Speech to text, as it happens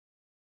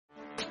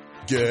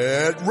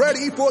Get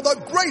ready for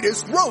the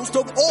greatest roast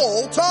of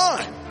all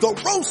time.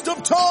 The Roast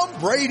of Tom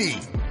Brady.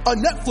 A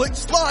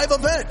Netflix live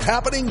event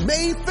happening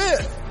May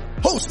 5th.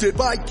 Hosted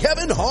by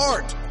Kevin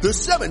Hart. The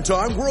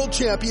 7-time world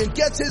champion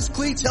gets his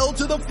cleats held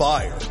to the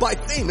fire by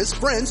famous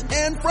friends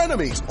and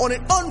frenemies on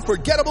an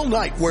unforgettable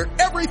night where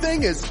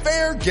everything is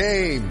fair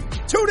game.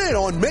 Tune in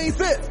on May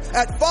 5th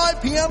at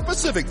 5 p.m.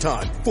 Pacific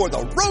time for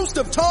the Roast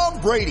of Tom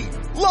Brady.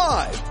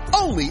 Live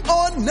only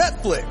on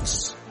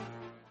Netflix.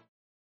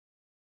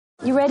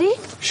 You ready?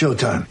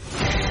 Showtime.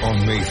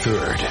 On May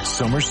 3rd,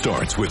 summer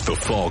starts with The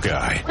Fall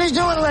Guy. Let's do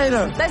it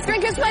later. Let's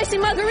drink a spicy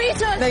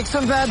margarita. Make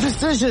some bad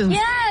decisions.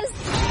 Yes.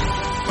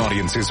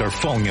 Audiences are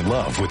falling in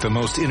love with the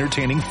most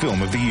entertaining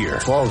film of the year.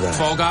 Fall Guy.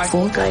 Fall Guy?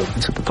 Fall Guy.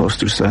 That's what the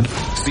poster said.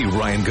 See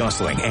Ryan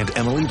Gosling and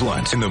Emily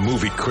Blunt in the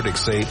movie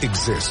critics say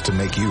exists to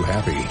make you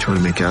happy. Trying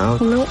to make it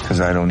out? Nope. Because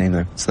I don't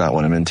either. It's not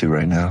what I'm into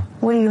right now.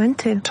 What are you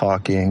into?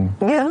 Talking.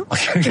 Yeah.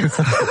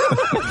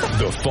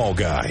 The Fall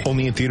Guy.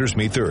 Only in theaters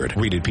May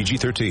 3rd. Rated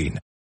PG-13.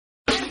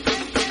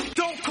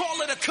 Don't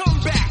call it a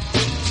comeback.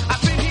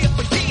 I've been here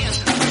for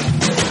years.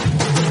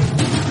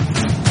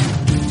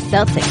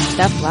 Celtic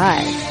Stuff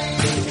Live.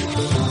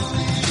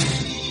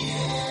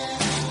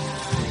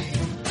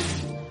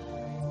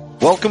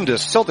 Welcome to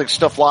Celtic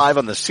Stuff Live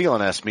on the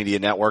CLNS Media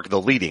Network, the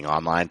leading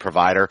online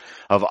provider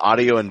of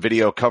audio and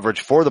video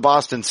coverage for the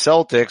Boston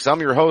Celtics.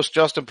 I'm your host,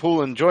 Justin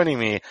Poulin. Joining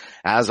me,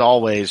 as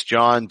always,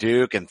 John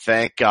Duke, and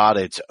thank God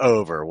it's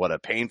over. What a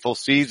painful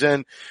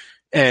season.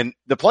 And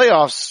the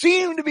playoffs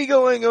seem to be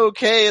going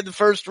okay in the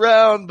first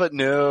round, but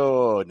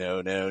no.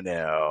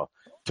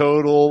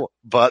 Total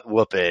butt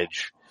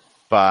whoopage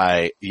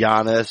by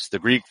Giannis, the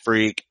Greek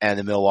Freak, and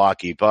the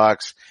Milwaukee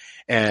Bucks.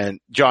 And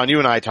John, you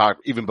and I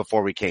talked even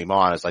before we came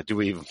on. It's like, do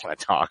we even want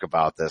to talk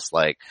about this?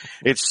 Like,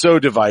 it's so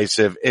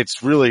divisive.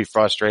 It's really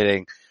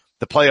frustrating.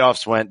 The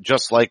playoffs went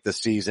just like the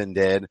season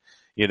did.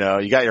 You know,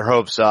 you got your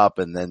hopes up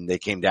and then they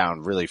came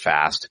down really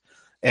fast.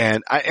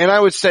 And I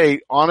would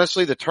say,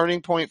 honestly, the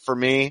turning point for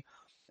me,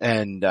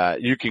 and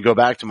you can go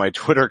back to my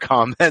Twitter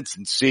comments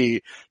and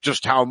see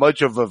just how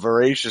much of a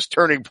voracious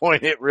turning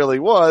point it really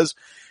was.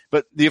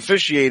 But the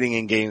officiating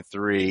in Game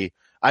 3,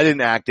 I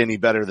didn't act any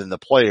better than the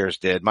players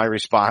did. My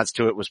response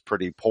to it was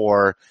pretty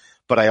poor,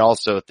 but I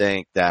also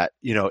think that,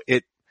 you know,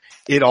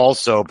 it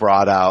also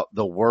brought out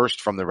the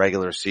worst from the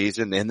regular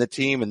season in the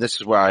team. And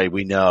this is why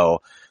we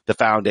know the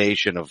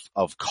foundation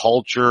of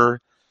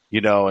culture,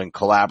 you know, and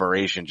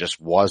collaboration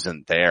just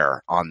wasn't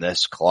there on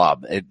this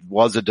club. It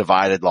was a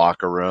divided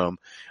locker room.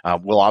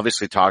 We'll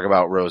obviously talk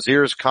about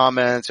Rozier's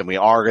comments, and we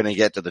are going to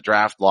get to the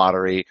draft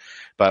lottery,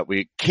 but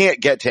we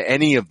can't get to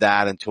any of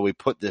that until we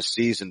put this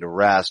season to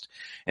rest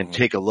and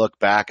take a look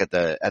back at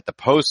the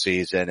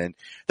postseason. And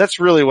that's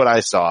really what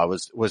I saw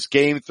was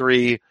Game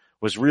 3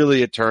 was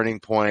really a turning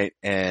point.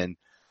 And,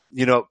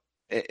 you know,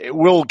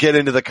 we'll get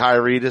into the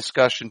Kyrie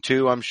discussion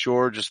too, I'm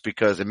sure, just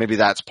because, and maybe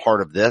that's part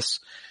of this,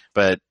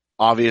 but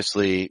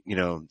obviously, you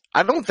know,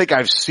 I don't think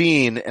I've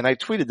seen, and I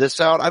tweeted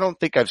this out, I don't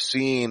think I've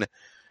seen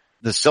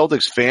the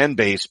Celtics fan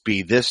base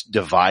be this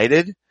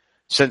divided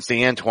since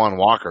the Antoine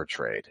Walker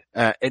trade,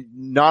 and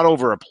not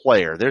over a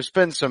player. There's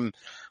been some,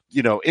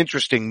 you know,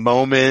 interesting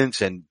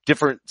moments and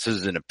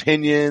differences in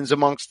opinions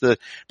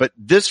but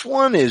this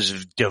one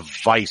is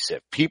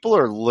divisive. People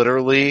are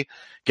literally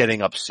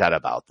getting upset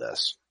about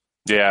this.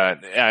 Yeah.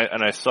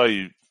 And I saw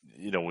you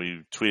know, when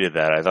you tweeted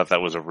that, I thought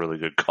that was a really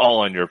good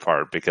call on your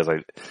part, because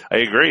I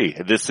agree.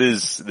 This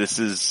is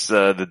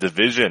the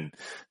division.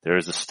 There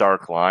is a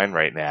stark line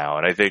right now.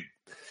 And I think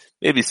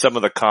maybe some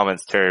of the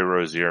comments Terry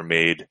Rozier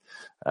made,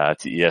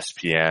 to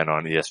ESPN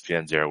on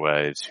ESPN's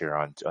airwaves here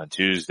on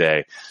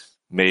Tuesday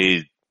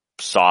may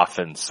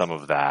soften some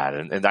of that.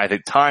 And I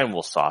think time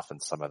will soften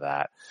some of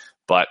that.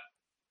 But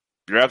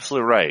you're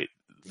absolutely right.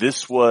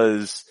 This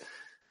was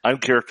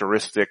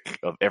uncharacteristic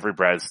of every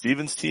Brad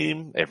Stevens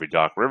team, every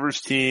Doc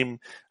Rivers team.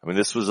 I mean,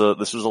 this was a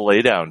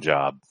laydown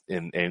job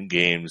in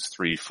games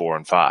 3, 4,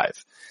 and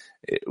 5.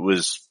 It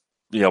was,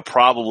 you know,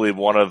 probably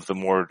one of the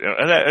more,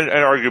 and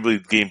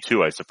arguably Game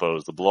 2, I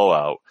suppose, the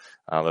blowout,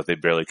 that they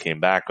barely came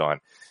back on.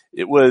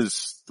 It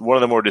was one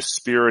of the more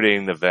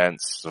dispiriting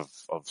events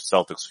of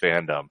Celtics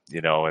fandom,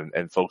 you know,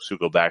 and folks who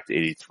go back to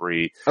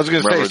 83. I was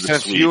going to say,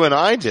 since you and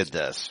I did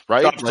this,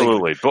 right?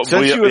 Absolutely. Like,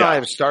 since you and I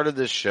have started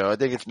this show, I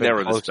think it's been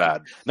never this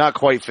bad. Not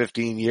quite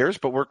 15 years,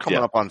 but we're coming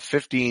up on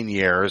 15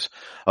 years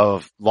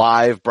of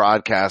live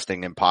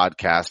broadcasting and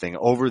podcasting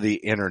over the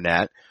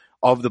internet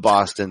of the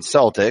Boston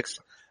Celtics.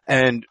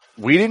 And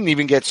we didn't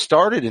even get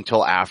started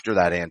until after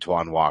that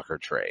Antoine Walker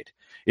trade.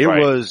 It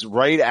was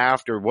right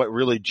after. What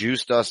really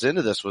juiced us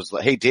into this was,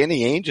 hey,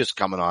 Danny Ainge is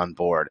coming on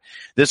board.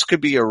 This could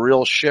be a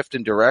real shift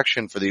in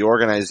direction for the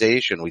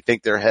organization. We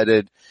think they're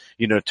headed,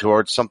 you know,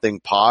 towards something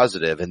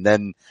positive. And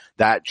then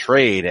that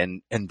trade,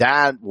 and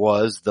that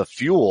was the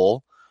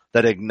fuel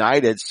that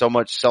ignited so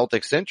much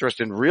Celtics interest,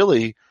 and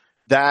really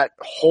that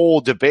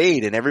whole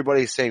debate. And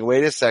everybody's saying,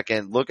 wait a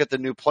second, look at the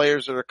new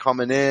players that are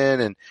coming in.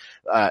 And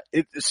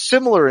it's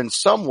similar in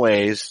some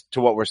ways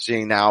to what we're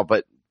seeing now,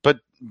 but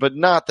but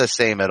not the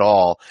same at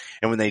all.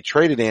 And when they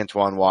traded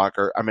Antoine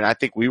Walker, I mean, I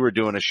think we were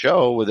doing a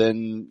show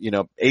within,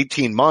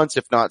 18 months,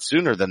 if not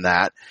sooner than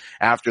that,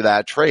 after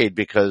that trade,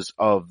 because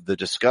of the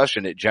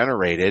discussion it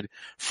generated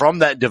from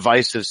that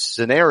divisive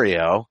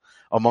scenario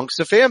amongst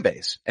the fan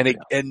base.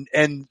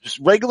 And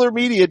regular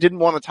media didn't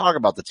want to talk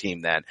about the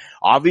team then.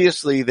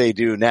 Obviously they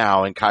do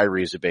now, and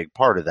Kyrie is a big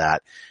part of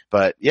that.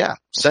 But yeah,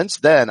 since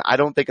then, I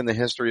don't think in the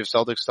history of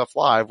Celtics Stuff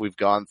Live, we've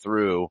gone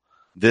through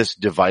this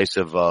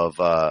divisive of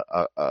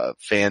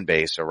fan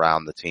base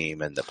around the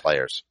team and the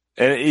players.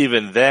 And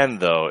even then,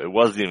 though, it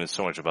wasn't even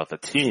so much about the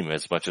team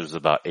as much as it was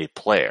about a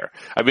player.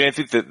 I mean, I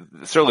think that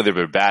certainly there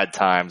were bad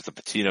times. The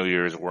Patino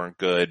years weren't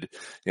good.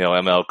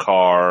 ML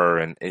Carr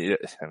and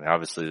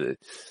obviously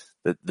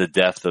the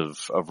death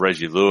of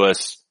Reggie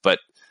Lewis. But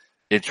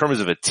in terms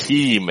of a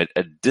team,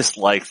 a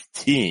disliked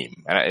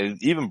team, and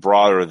even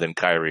broader than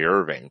Kyrie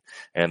Irving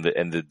and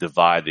the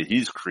divide that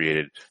he's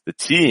created, the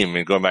team,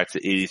 and going back to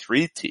the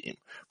 83 team,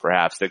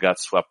 perhaps, that got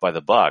swept by the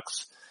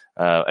Bucks.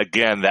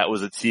 Again, that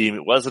was a team.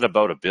 It wasn't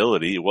about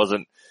ability. It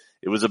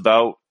was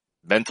about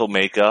mental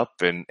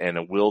makeup and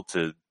a will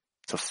to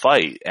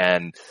fight.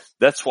 And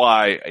that's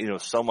why,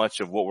 so much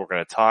of what we're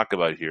going to talk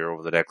about here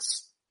over the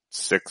next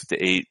 6 to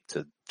 8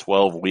 to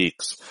 12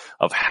 weeks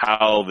of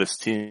how this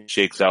team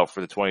shakes out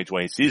for the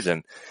 2020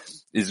 season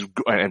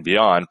and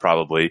beyond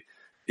probably,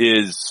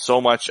 is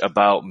so much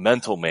about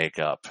mental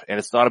makeup. And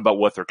it's not about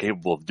what they're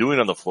capable of doing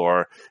on the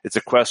floor. It's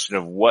a question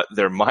of what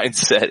their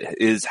mindset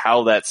is,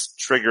 how that's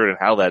triggered and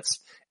how that's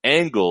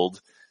angled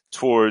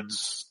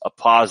towards a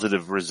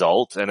positive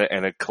result and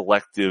a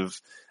collective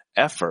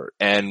effort.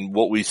 And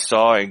what we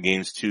saw in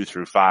games 2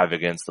 through 5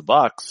 against the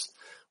Bucks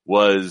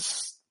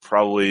was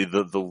probably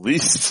the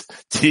least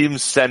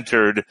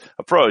team-centered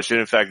approach. And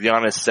in fact,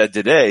 Giannis said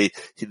today,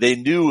 they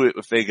knew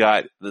if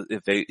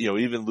they,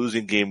 even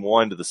losing game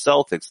 1 to the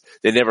Celtics,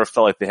 they never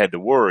felt like they had to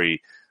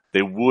worry.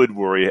 They would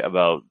worry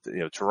about,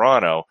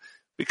 Toronto,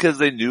 because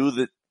they knew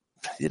that,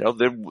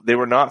 they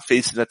were not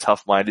facing a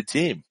tough-minded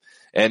team.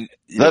 And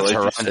that's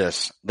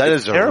horrendous. That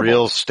is a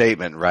real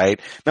statement, right?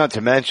 Not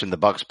to mention the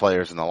Bucks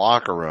players in the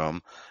locker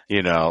room,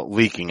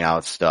 leaking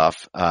out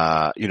stuff,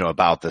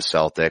 about the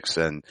Celtics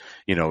and,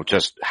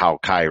 just how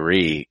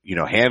Kyrie,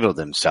 handled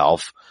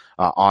himself,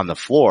 on the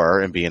floor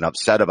and being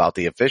upset about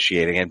the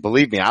officiating. And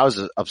believe me, I was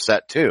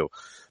upset too.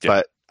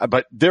 Yeah.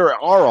 But there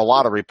are a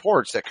lot of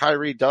reports that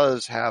Kyrie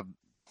does have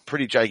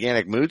pretty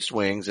gigantic mood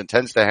swings and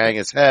tends to hang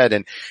his head.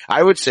 And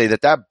I would say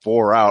that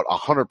bore out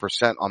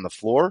 100% on the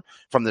floor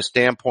from the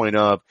standpoint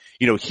of,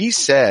 he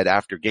said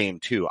after game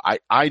 2,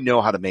 I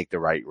know how to make the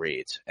right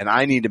reads and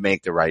I need to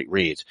make the right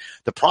reads.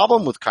 The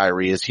problem with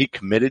Kyrie is he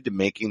committed to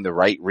making the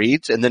right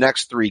reads in the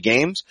next 3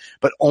 games,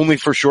 but only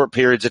for short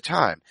periods of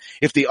time.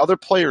 If the other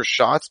players'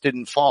 shots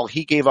didn't fall,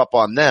 he gave up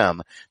on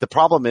them. The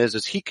problem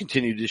is he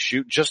continued to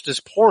shoot just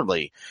as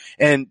poorly.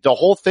 And the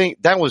whole thing,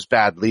 that was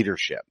bad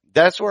leadership.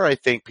 That's where I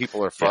think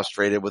people are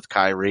frustrated with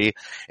Kyrie,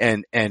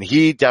 and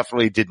he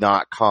definitely did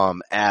not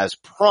come as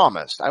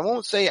promised. I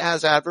won't say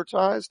as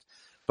advertised,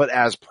 but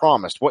as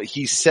promised. What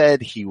he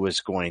said he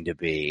was going to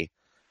be,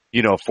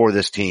 for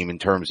this team in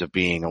terms of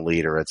being a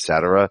leader, et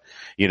cetera.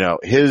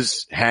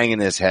 His hanging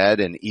his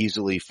head and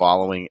easily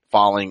falling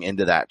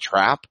into that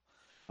trap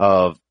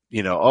of,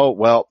 oh,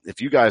 well, if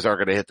you guys aren't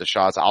going to hit the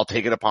shots, I'll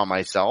take it upon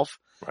myself.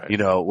 Right.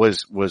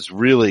 Was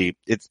really,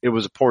 it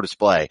was a poor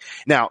display.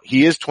 Now,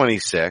 he is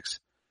 26.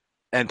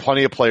 And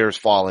plenty of players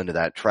fall into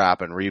that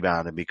trap and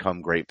rebound and become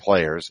great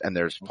players. And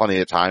there's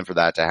plenty of time for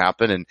that to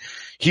happen. And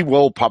he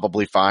will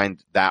probably find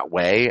that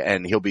way.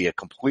 And he'll be a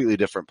completely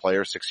different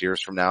player 6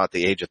 years from now at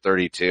the age of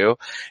 32.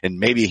 And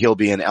maybe he'll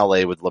be in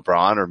LA with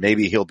LeBron, or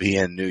maybe he'll be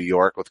in New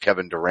York with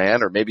Kevin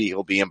Durant, or maybe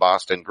he'll be in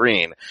Boston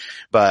Green.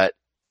 But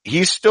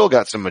he's still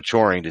got some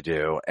maturing to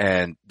do.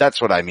 And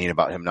that's what I mean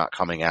about him not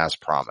coming as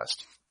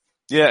promised.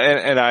 Yeah.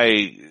 And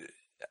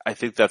I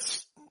think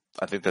that's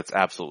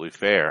absolutely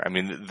fair. I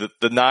mean,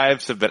 the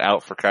knives have been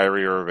out for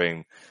Kyrie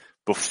Irving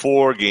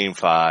before game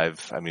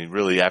 5. I mean,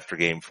 really after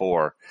game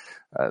 4,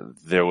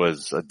 there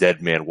was a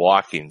dead man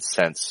walking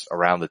sense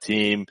around the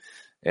team.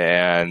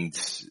 And,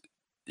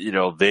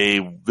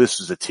 this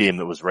is a team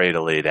that was ready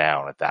to lay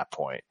down at that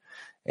point.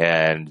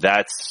 And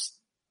that's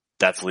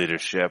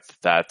leadership.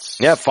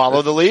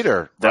 Follow the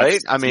leader,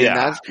 right? I mean,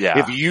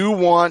 if you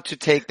want to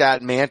take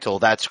that mantle,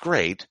 that's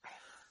great.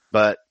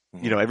 But,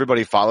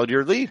 everybody followed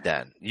your lead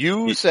then.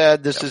 You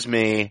said, this is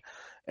me.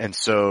 And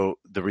so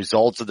the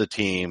results of the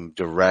team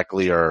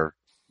directly are,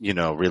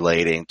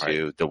 relating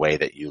to the way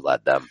that you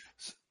led them.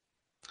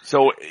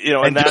 So,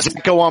 and does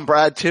it go on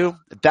Brad too?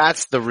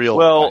 That's the real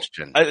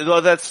question.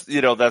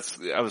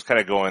 I was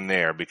kind of going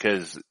there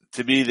because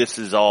to me, this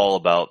is all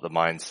about the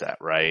mindset,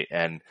 right?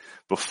 And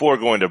before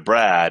going to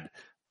Brad,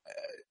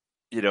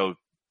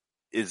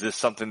 is this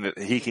something that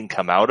he can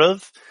come out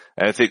of?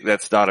 And I think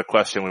that's not a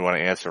question we want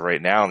to answer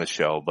right now on the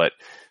show, but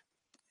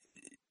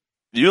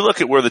you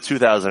look at where the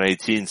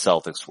 2018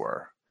 Celtics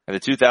were and the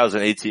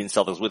 2018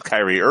 Celtics with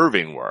Kyrie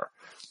Irving were,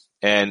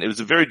 and it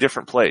was a very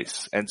different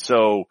place. And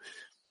so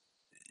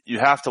you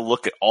have to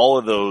look at all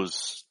of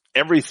those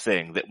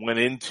everything that went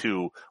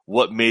into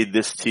what made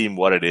this team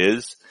what it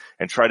is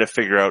and try to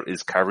figure out,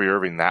 is Kyrie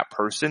Irving that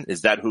person?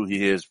 Is that who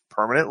he is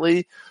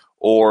permanently?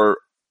 Or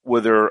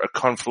were there a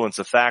confluence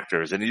of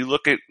factors? And you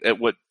look at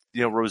what,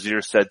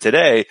 Rozier said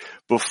today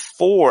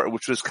before,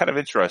 which was kind of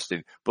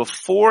interesting,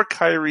 before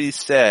Kyrie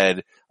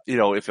said,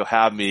 if you'll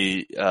have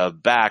me,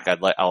 back,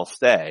 I'll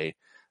stay,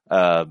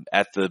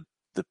 at the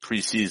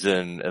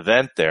preseason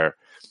event there.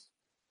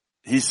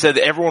 He said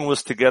everyone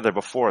was together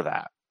before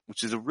that,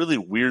 which is a really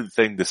weird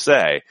thing to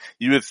say.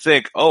 You would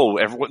think,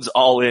 everyone's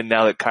all in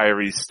now that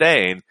Kyrie's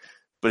staying,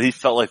 but he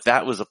felt like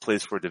that was a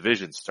place where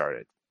division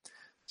started.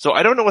 So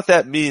I don't know what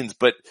that means,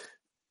 but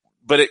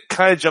it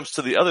kind of jumps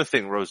to the other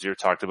thing Rozier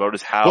talked about,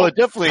 is how. Well, it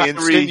definitely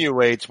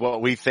insinuates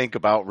what we think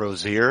about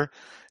Rozier,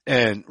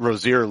 and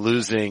Rozier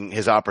losing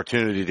his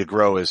opportunity to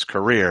grow his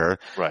career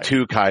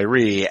to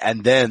Kyrie,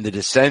 and then the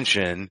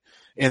dissension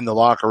in the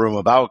locker room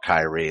about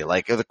Kyrie.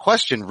 Like, the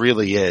question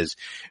really is,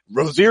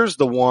 Rozier's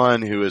the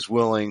one who is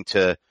willing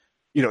to,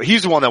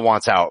 he's the one that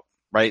wants out,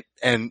 right?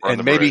 And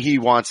maybe he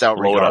wants out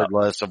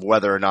regardless of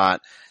whether or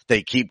not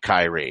they keep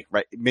Kyrie,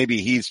 right?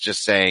 Maybe he's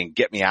just saying,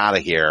 get me out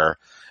of here,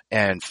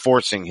 and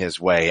forcing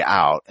his way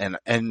out.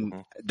 And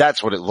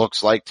that's what it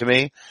looks like to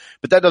me.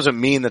 But that doesn't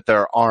mean that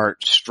there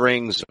aren't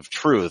strings of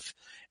truth,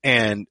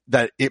 and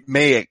that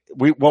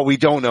what we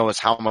don't know is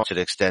how much it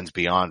extends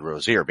beyond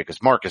Rozier,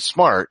 because Marcus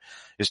Smart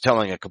is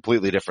telling a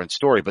completely different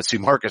story. But see,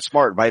 Marcus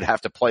Smart might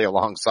have to play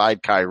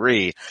alongside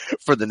Kyrie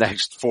for the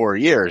next 4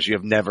 years. You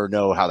never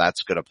know how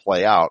that's going to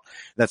play out.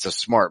 That's a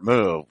smart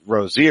move.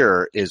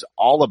 Rozier is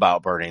all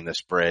about burning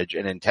this bridge,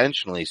 and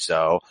intentionally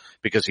so,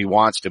 because he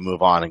wants to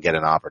move on and get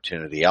an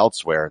opportunity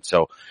elsewhere. And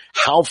so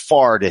how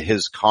far do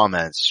his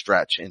comments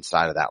stretch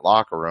inside of that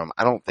locker room?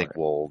 I don't think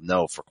we'll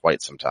know for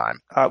quite some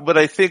time. But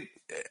I think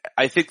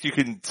you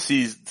can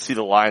see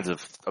the lines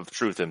of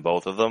truth in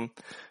both of them.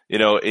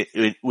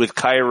 With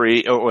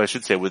Kyrie, or I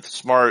should say with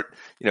Smart,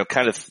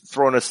 kind of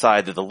thrown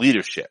aside to the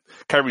leadership.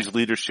 Kyrie's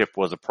leadership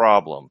was a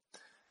problem.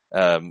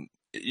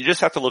 You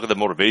just have to look at the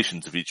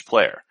motivations of each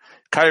player.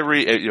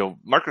 Kyrie,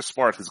 Marcus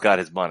Smart has got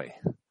his money.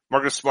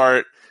 Marcus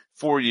Smart,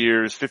 4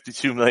 years,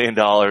 $52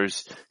 million.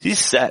 He's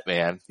set,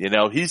 man.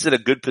 He's in a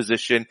good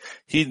position.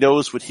 He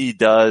knows what he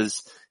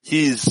does.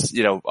 He's,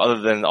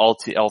 other than all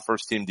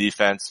first team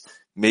defense,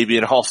 maybe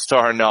an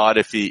all-star nod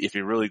if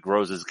he really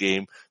grows his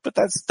game, but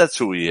that's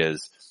who he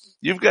is.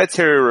 You've got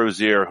Terry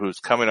Rozier,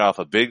 who's coming off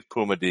a big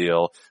Puma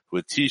deal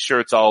with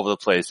t-shirts all over the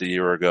place a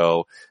year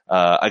ago,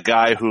 a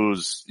guy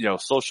whose,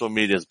 social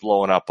media is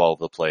blowing up all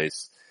over the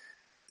place.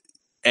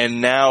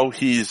 And now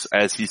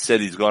as he said,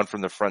 he's gone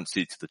from the front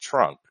seat to the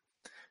trunk.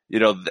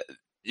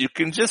 You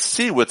can just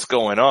see what's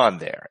going on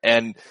there.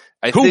 And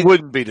I think who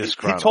wouldn't be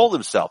disgruntled? He told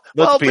himself.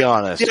 Let's be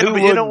honest. Who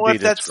wouldn't be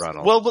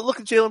disgruntled? But look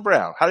at Jaylen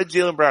Brown. How did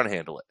Jaylen Brown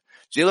handle it?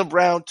 Jaylen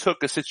Brown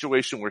took a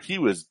situation where he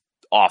was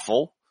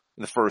awful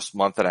in the first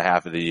month and a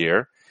half of the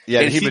year. Yeah,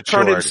 and he matured.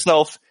 turned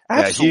himself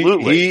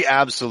absolutely. He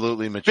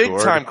absolutely matured. Big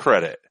time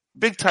credit.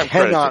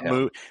 Cannot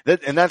move.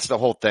 And that's the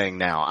whole thing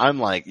now. I'm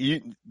like,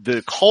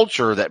 the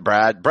culture that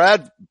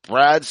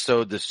Brad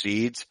sowed the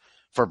seeds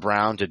for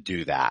Brown to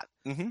do that.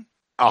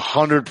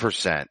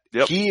 100%.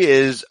 Yep. He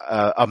is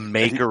a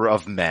maker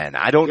of men.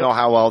 I don't know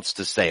how else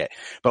to say it,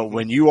 but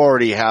when you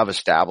already have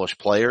established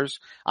players,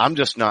 I'm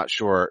just not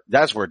sure.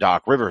 That's where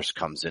Doc Rivers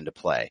comes into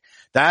play.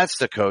 That's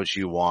the coach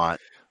you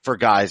want for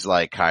guys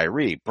like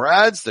Kyrie.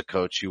 Brad's the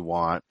coach you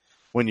want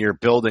when you're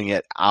building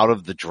it out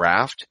of the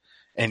draft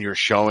and you're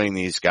showing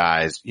these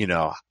guys,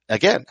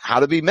 again,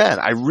 how to be men.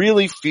 I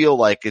really feel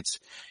like it's,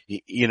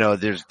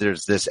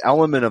 there's this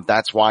element of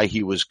that's why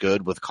he was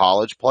good with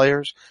college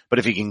players. But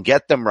if he can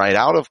get them right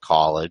out of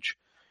college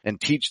and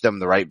teach them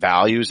the right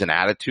values and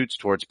attitudes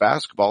towards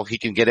basketball, he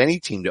can get any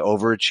team to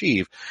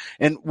overachieve.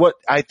 And what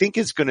I think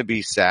is going to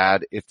be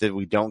sad if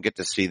we don't get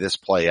to see this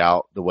play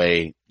out the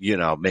way,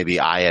 maybe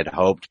I had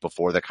hoped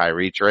before the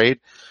Kyrie trade,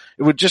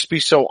 it would just be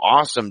so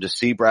awesome to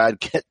see Brad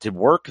get to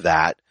work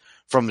that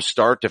from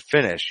start to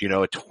finish, a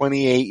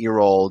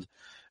 28-year-old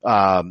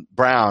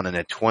Brown and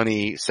a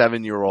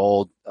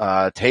 27-year-old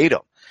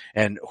Tatum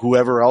and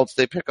whoever else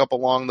they pick up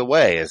along the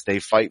way as they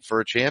fight for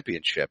a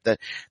championship. And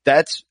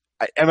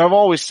I've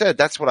always said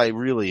that's what I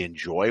really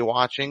enjoy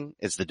watching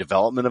is the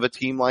development of a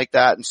team like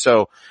that. And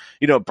so,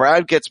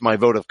 Brad gets my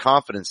vote of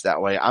confidence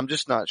that way. I'm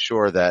just not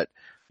sure that,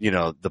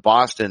 the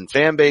Boston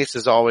fan base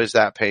is always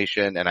that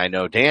patient. And I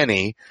know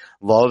Danny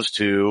loves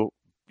to,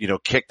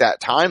 kick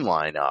that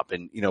timeline up.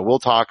 And, we'll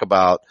talk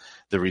about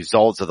the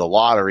results of the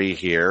lottery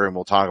here, and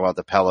we'll talk about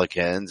the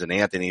Pelicans and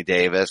Anthony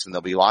Davis, and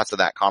there'll be lots of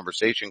that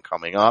conversation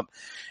coming up.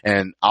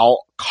 And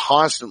I'll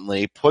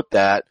constantly put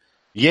that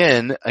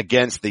yin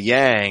against the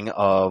yang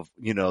of,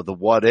 the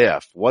what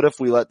if. What if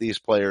we let these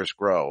players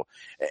grow?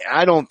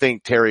 I don't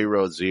think Terry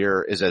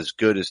Rozier is as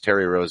good as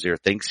Terry Rozier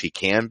thinks he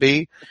can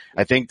be.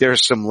 I think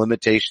there's some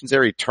limitations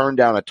there. He turned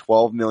down a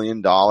 $12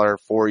 million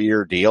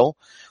 4-year deal.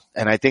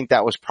 And I think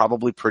that was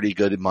probably pretty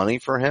good money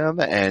for him,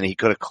 and he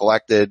could have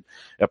collected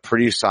a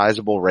pretty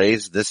sizable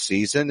raise this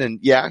season. And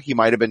yeah, he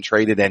might have been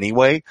traded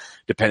anyway,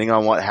 depending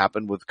on what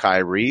happened with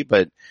Kyrie,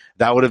 but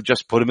that would have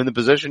just put him in the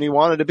position he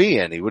wanted to be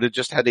in. He would have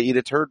just had to eat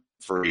a turd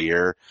for a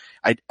year.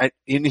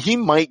 And he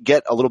might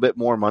get a little bit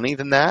more money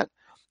than that,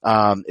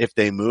 if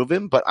they move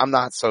him, but I'm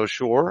not so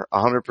sure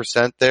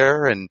 100%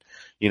 there. And,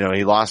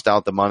 he lost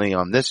out the money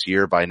on this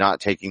year by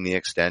not taking the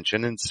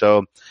extension. And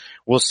so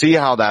we'll see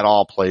how that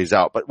all plays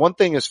out. But one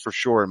thing is for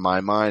sure in my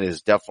mind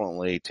is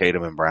definitely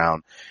Tatum and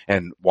Brown,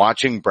 and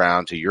watching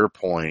Brown, to your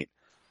point,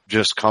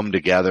 just come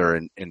together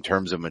in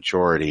terms of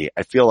maturity.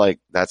 I feel like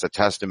that's a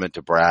testament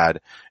to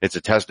Brad. It's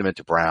a testament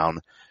to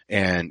Brown,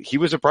 and he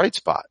was a bright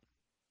spot.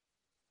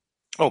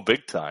 Oh,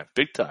 big time.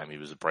 Big time. He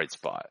was a bright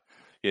spot.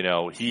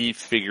 He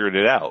figured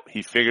it out.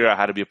 He figured out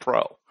how to be a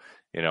pro.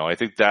 I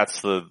think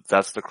that's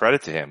the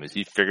credit to him, is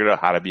he figured out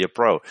how to be a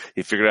pro.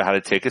 He figured out how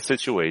to take a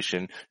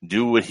situation,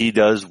 do what he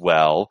does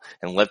well,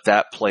 and let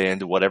that play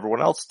into what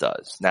everyone else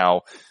does.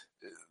 Now,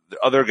 the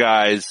other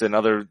guys and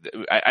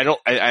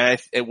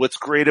what's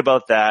great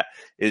about that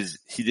is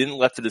he didn't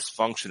let the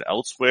dysfunction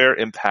elsewhere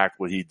impact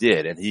what he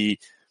did, and he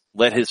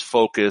let his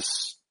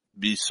focus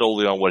be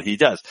solely on what he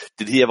does.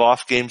 Did he have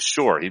off games?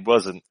 Sure. He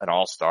wasn't an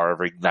all-star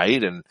every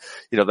night, and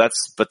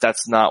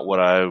that's not what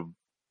I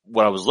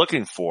was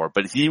looking for.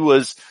 But he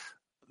was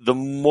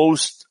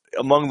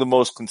among the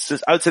most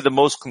consistent, I would say the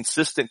most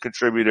consistent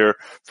contributor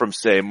from,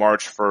 say,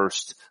 March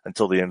 1st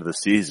until the end of the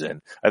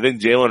season. I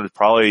think Jalen would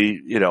probably,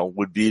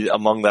 would be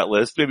among that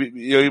list. Maybe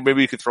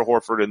you could throw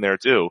Horford in there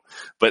too.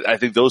 But I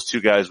think those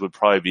two guys would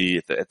probably be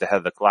at the head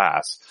of the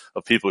class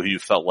of people who you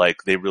felt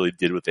like they really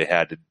did what they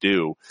had to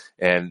do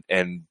and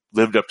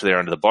lived up to their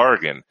end of the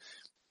bargain.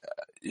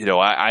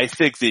 I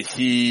think that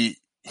he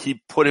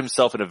put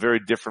himself in a very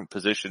different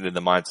position in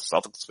the minds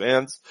of Celtics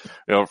fans.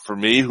 For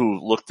me, who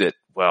looked at,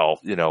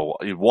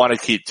 you want to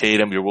keep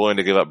Tatum, you're willing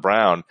to give up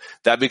Brown.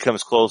 That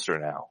becomes closer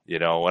now,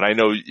 and I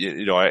know,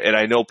 and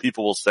I know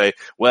people will say,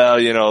 well,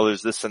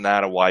 there's this and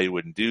that and why you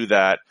wouldn't do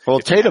that. Well,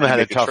 Tatum had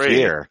a tough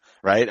year,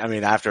 right? I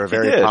mean, after a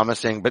very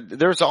promising, but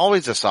there's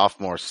always a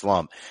sophomore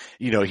slump.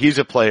 He's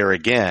a player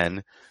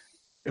again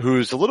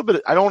who's a little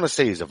bit, I don't want to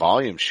say he's a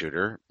volume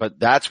shooter, but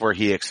that's where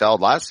he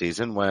excelled last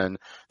season when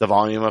the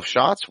volume of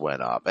shots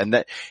went up.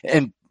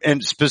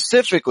 And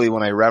specifically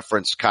when I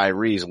referenced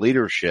Kyrie's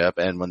leadership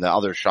and when the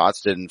other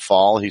shots didn't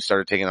fall, he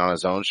started taking it on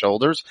his own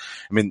shoulders.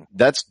 I mean,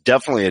 that's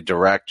definitely a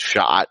direct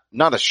shot,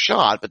 not a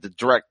shot, but the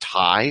direct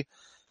tie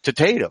to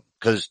Tatum,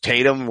 because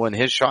Tatum, when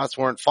his shots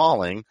weren't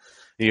falling,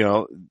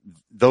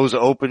 those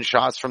open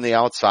shots from the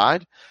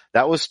outside,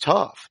 that was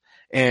tough.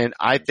 And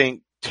I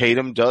think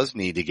Tatum does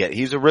need to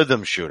he's a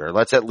rhythm shooter.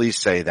 Let's at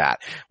least say that.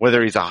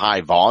 Whether he's a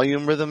high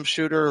volume rhythm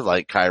shooter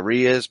like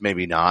Kyrie is,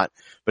 maybe not,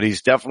 but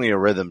he's definitely a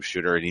rhythm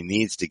shooter, and he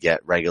needs to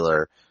get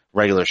regular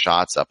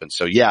shots up. And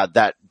so, yeah,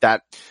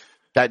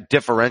 that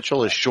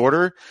differential is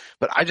shorter,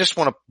 but I just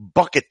want to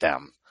bucket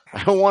them.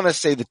 I don't want to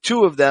say the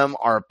two of them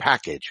are a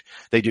package.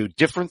 They do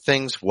different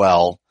things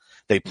well.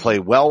 They play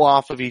well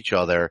off of each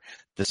other.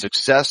 The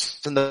success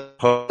in the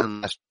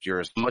postseason last year,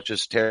 as much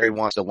as Terry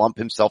wants to lump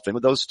himself in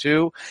with those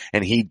two,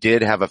 and he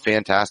did have a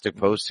fantastic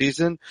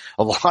postseason,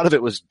 a lot of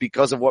it was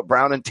because of what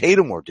Brown and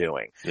Tatum were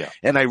doing. Yeah.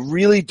 And I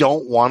really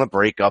don't want to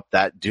break up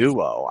that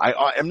duo.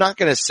 I'm not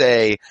going to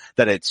say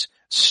that it's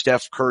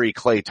Steph Curry,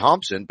 Klay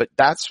Thompson, but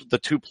that's the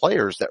two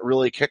players that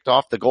really kicked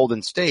off the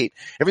Golden State.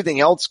 Everything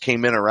else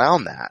came in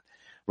around that.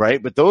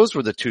 Right? But those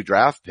were the two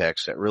draft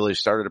picks that really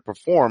started to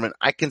perform. And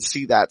I can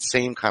see that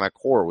same kind of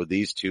core with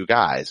these two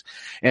guys.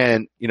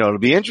 And, it'll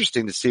be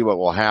interesting to see what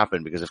will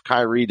happen, because if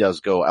Kyrie does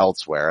go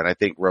elsewhere, and I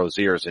think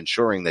Rozier is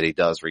ensuring that he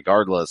does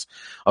regardless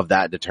of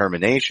that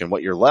determination,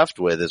 what you're left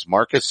with is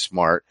Marcus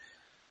Smart,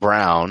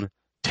 Brown,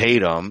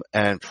 Tatum,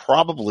 and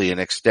probably an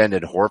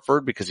extended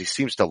Horford, because he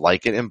seems to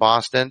like it in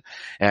Boston.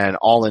 And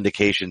all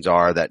indications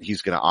are that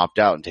he's going to opt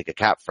out and take a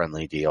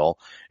cap-friendly deal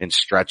and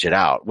stretch it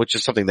out, which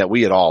is something that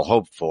we had all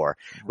hoped for.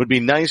 It would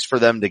be nice for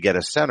them to get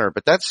a center,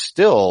 but that's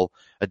still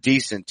a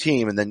decent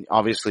team. And then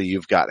obviously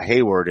you've got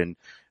Hayward, and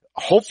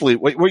hopefully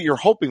what you're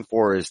hoping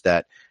for is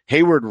that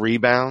Hayward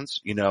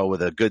rebounds,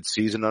 with a good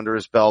season under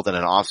his belt and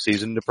an off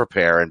season to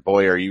prepare. And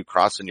boy, are you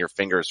crossing your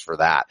fingers for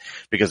that,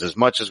 because as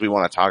much as we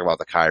want to talk about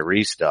the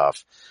Kyrie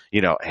stuff,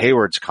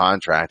 Hayward's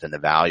contract and the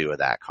value of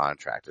that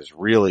contract is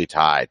really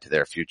tied to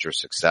their future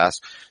success.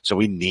 So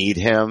we need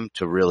him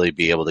to really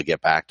be able to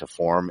get back to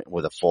form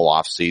with a full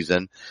off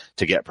season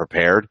to get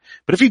prepared.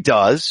 But if he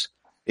does,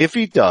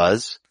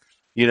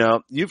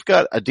 you've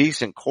got a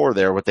decent core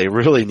there. What they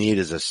really need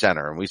is a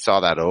center. And we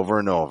saw that over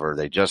and over.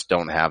 They just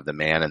don't have the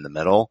man in the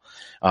middle.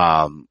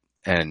 And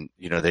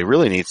they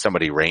really need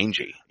somebody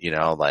rangy,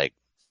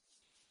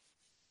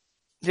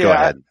 go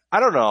ahead. I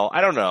don't know.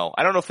 I don't know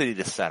if they need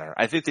a center.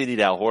 I think they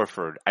need Al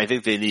Horford. I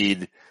think they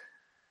need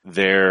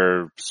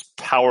their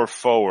power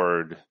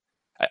forward.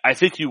 I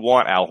think you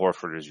want Al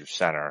Horford as your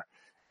center,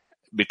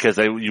 because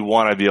you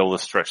want to be able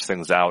to stretch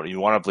things out, and you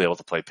want to be able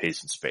to play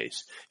pace and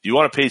space. If you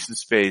want a pace and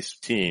space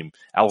team,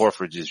 Al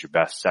Horford is your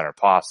best center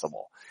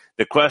possible.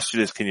 The question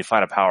is, can you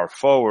find a power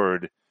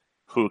forward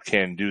who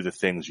can do the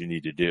things you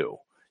need to do?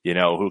 You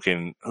know, who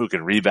can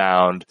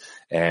rebound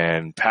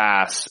and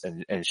pass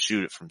and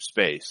shoot it from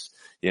space,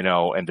 you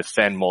know, and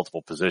defend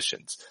multiple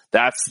positions.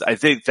 I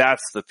think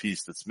that's the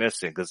piece that's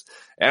missing, because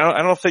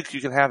I don't think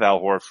you can have Al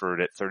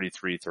Horford at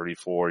 33,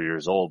 34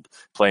 years old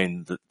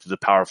playing the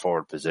power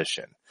forward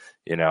position,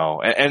 you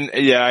know, and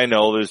yeah, I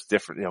know there's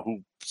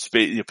different,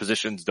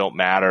 positions don't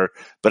matter,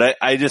 but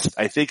I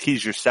think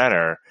he's your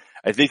center.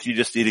 I think you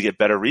just need to get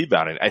better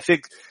rebounding. I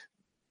think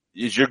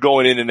as you're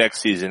going into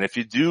next season, if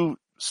you do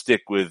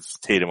stick with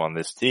Tatum on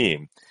this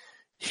team,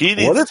 he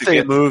needs to. What if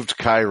they moved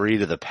Kyrie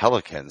to the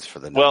Pelicans for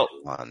the number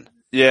one?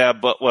 Yeah,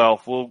 but we'll.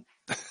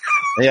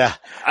 Yeah.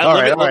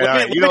 Let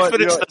me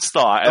finish this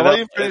thought. Let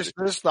me finish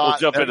this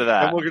thought. We'll jump into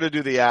that. And we're going to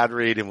do the ad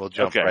read and we'll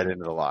jump right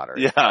into the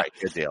lottery. Yeah. All right,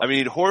 good deal. I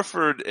mean,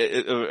 Horford,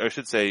 I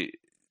should say,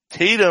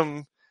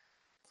 Tatum.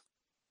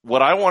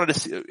 What I wanted to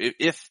see,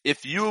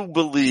 if you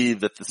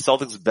believe that the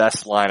Celtics'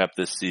 best lineup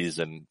this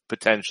season,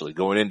 potentially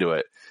going into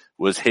it,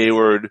 was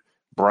Hayward,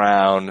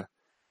 Brown,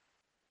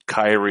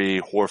 Kyrie,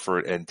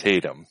 Horford, and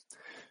Tatum,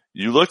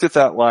 you looked at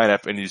that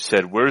lineup and you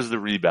said, where's the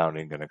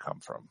rebounding going to come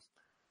from?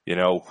 You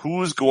know,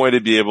 who's going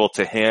to be able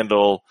to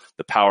handle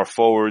the power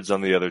forwards on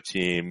the other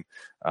team?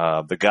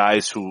 The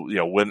guys who, you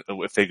know,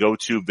 if they go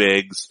two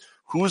bigs,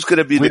 who's going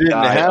to be the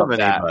guy?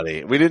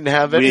 We didn't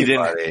have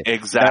anybody.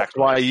 Exactly. That's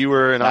why you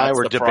and I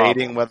were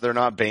debating whether or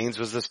not Baines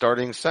was the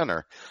starting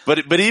center.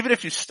 But even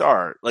if you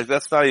start, like,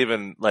 that's not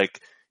even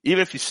like,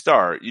 even if you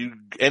start, you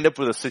end up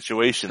with a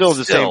situation. Still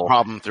the same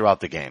problem throughout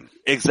the game.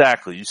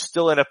 Exactly. You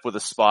still end up with a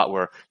spot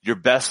where your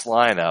best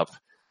lineup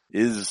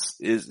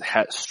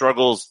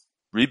struggles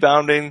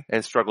rebounding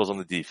and struggles on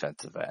the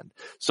defensive end.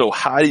 So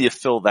how do you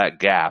fill that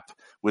gap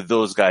with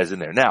those guys in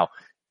there? Now,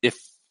 if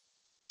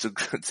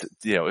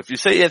you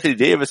say Anthony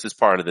Davis is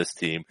part of this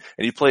team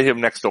and you play him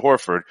next to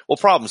Horford, well,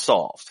 problem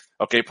solved.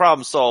 Okay,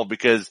 problem solved,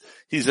 because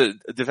he's a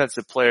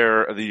defensive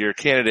player of the year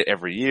candidate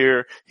every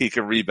year. He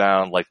can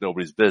rebound like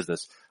nobody's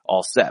business.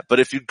 All set.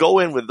 But if you go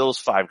in with those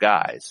five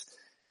guys,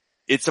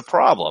 it's a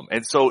problem.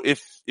 And so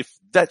if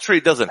that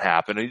trade doesn't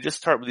happen and you just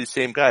start with these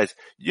same guys,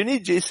 you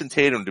need Jason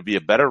Tatum to be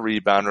a better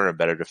rebounder and a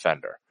better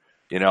defender.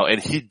 You know,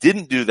 and he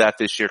didn't do that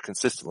this year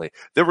consistently.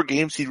 There were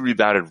games he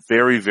rebounded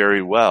very,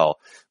 very well,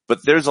 but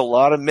there's a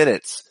lot of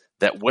minutes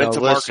that went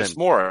to Marcus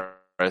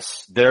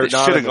Morris. They're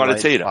not should have gone to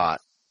Tatum. Spot.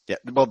 Yeah,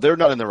 well, they're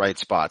not in the right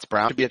spots.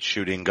 Brown should be at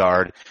shooting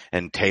guard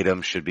and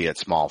Tatum should be at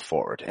small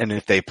forward. And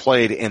if they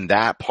played in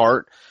that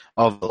part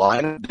of the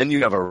line, then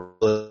you have a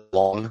really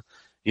long,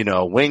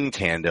 wing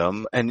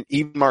tandem, and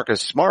even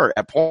Marcus Smart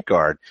at point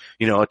guard,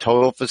 a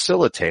total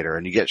facilitator,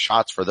 and you get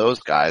shots for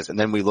those guys. And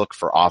then we look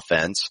for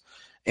offense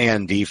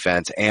and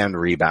defense and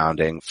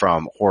rebounding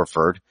from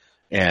Horford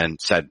and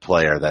said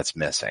player that's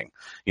missing.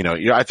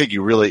 I think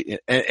you really,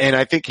 and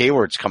I think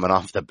Hayward's coming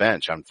off the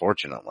bench,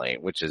 unfortunately,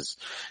 which is,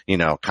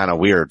 kind of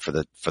weird for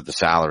the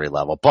salary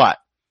level, but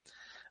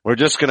we're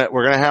going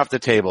to have to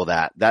table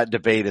that. That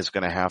debate is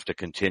going to have to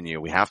continue.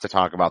 We have to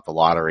talk about the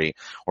lottery,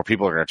 or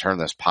people are going to turn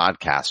this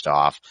podcast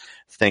off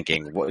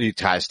thinking, what are you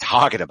guys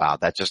talking about?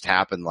 That just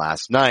happened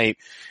last night.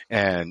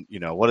 And,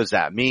 what does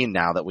that mean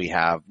now that we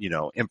have,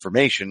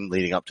 information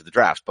leading up to the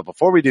draft? But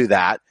before we do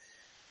that,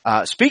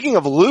 speaking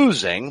of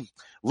losing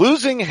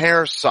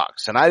hair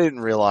sucks. And I didn't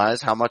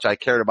realize how much I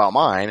cared about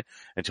mine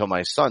until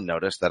my son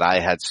noticed that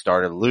I had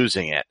started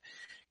losing it.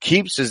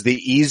 Keeps is the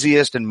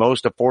easiest and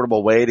most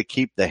affordable way to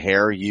keep the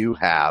hair you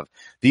have.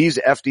 These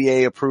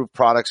FDA-approved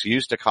products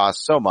used to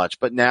cost so much,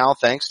 but now,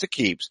 thanks to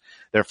Keeps,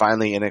 they're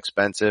finally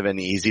inexpensive and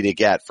easy to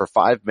get. For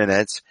 5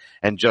 minutes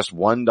and just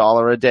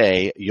 $1 a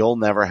day, you'll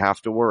never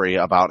have to worry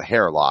about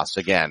hair loss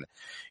again.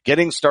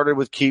 Getting started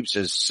with Keeps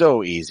is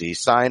so easy.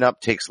 Sign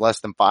up takes less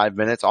than 5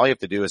 minutes. All you have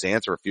to do is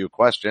answer a few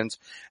questions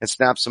and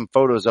snap some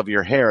photos of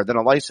your hair. Then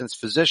a licensed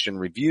physician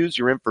reviews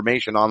your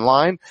information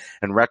online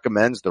and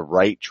recommends the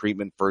right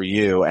treatment for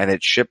you, and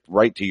it's shipped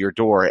right to your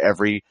door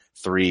every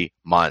 3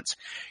 months.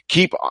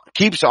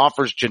 Keeps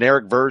offers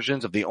generic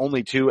versions of the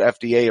only 2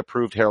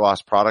 FDA-approved hair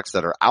loss products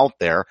that are out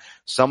there.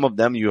 Some of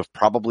them you have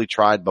probably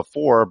tried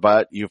before,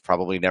 but you've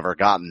probably never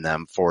gotten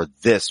them for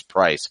this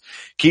price.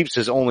 Keeps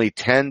is only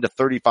 $10 to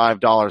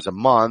 $35 a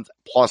month.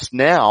 Plus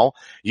now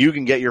you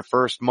can get your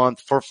first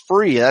month for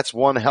free. That's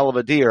one hell of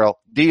a deal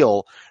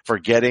for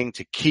getting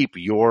to keep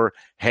your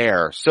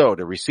hair. So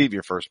to receive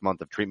your first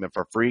month of treatment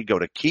for free, go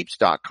to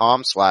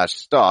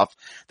keeps.com/stuff.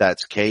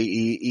 That's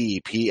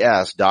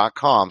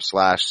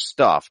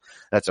KEEPS.com/stuff.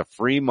 That's a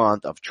free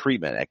month of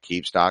treatment at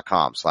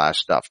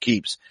keeps.com/stuff.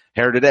 Keeps,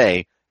 hair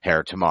today,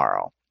 hair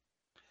tomorrow.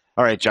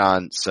 All right,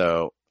 John.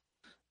 So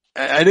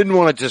I didn't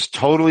want to just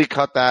totally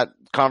cut that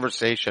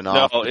conversation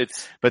off. No,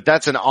 but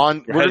that's we're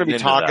going to be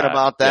talking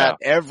about that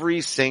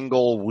every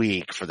single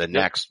week for the Yep.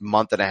 next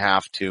month and a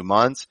half, 2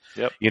 months.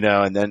 Yep.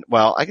 And then,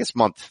 well, I guess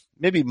month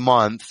and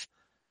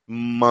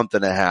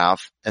a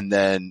half. And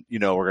then, we're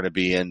going to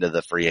be into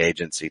the free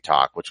agency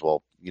talk, which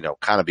will,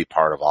 kind of be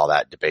part of all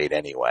that debate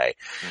anyway.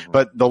 Mm-hmm.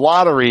 But the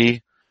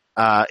lottery,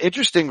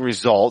 interesting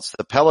results.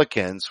 The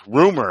Pelicans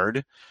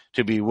rumored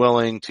to be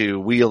willing to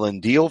wheel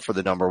and deal for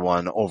the number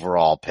 1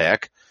 overall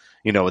pick,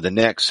 with the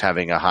Knicks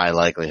having a high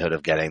likelihood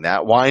of getting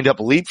that, wind up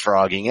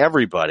leapfrogging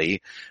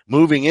everybody,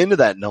 moving into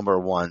that number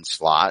 1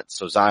 slot.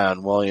 So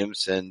Zion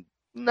Williamson,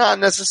 not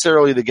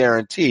necessarily the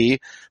guarantee,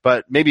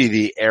 but maybe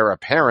the heir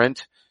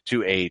apparent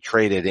to a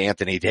traded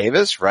Anthony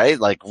Davis, right?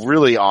 Like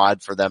really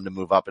odd for them to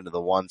move up into the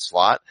 1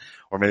 slot,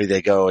 or maybe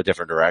they go a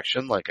different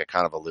direction, like I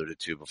kind of alluded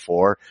to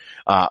before.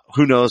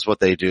 Who knows what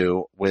they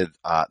do with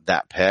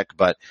that pick,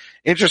 but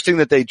interesting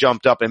that they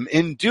jumped up. And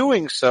in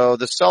doing so,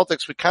 the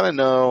Celtics, we kind of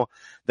know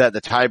that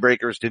the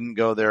tiebreakers didn't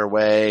go their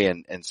way,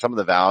 and some of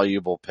the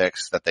valuable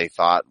picks that they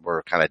thought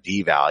were kind of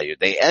devalued.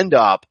 They end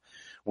up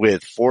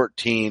with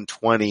 14,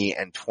 20,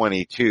 and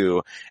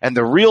 22. And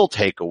the real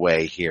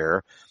takeaway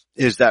here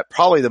is that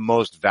probably the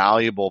most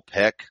valuable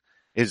pick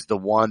is the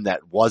one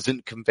that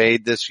wasn't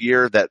conveyed this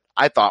year that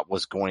I thought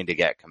was going to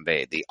get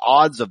conveyed. The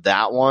odds of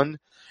that one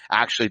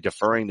actually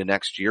deferring to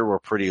next year were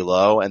pretty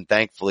low, and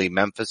thankfully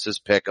Memphis's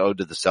pick owed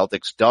to the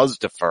Celtics does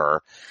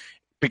defer,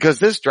 because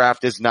this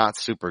draft is not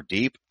super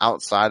deep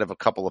outside of a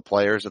couple of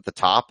players at the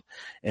top.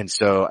 And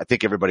so I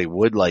think everybody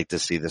would like to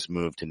see this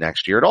move to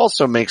next year. It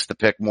also makes the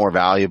pick more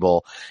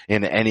valuable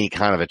in any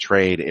kind of a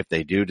trade if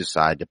they do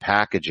decide to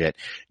package it.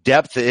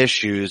 Depth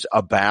issues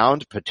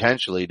abound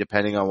potentially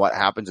depending on what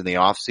happens in the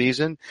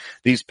offseason.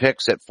 These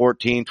picks at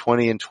 14,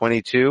 20, and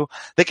 22,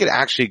 they could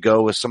actually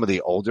go with some of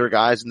the older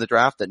guys in the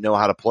draft that know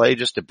how to play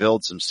just to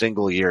build some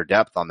single year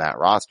depth on that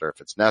roster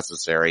if it's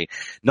necessary.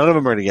 None of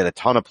them are going to get a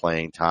ton of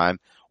playing time.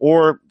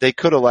 Or they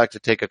could elect to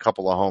take a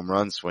couple of home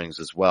run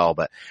swings as well.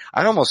 But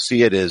I almost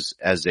see it as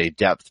a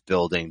depth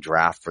building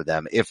draft for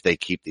them if they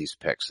keep these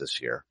picks this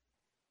year.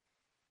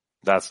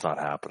 That's not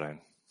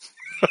happening.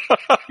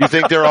 You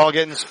think they're all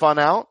getting spun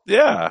out?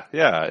 Yeah.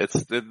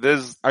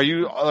 Are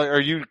you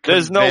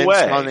there's no convinced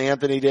way on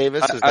Anthony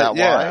Davis? Is that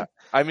why?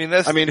 I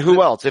mean,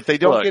 who else? If they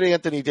don't get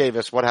Anthony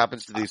Davis, what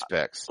happens to these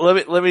picks?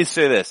 Let me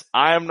say this.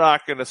 I'm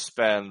not going to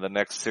spend the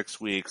next 6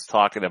 weeks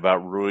talking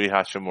about Rui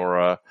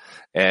Hachimura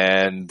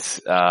and,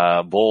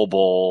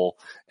 Bol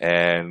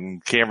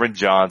and Cameron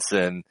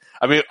Johnson.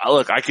 I mean,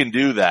 look, I can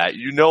do that.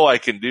 I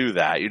can do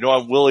that.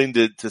 I'm willing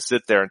to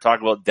sit there and talk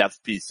about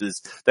depth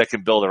pieces that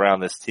can build around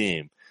this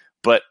team.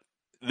 But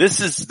this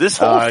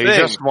whole thing. You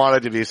just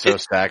wanted to be so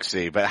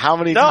sexy, but how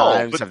many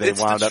times have they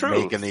wound up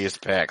making these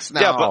picks? No.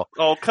 Yeah,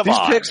 but, come these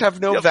on. These picks have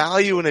no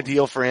value in a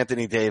deal for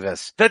Anthony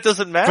Davis. That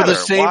doesn't matter. For the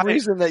same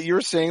reason that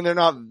you're saying they're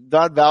not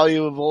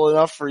valuable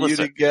enough for you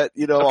to get,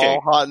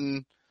 all hot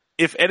and...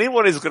 If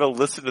anyone is going to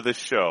listen to this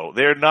show,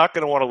 they're not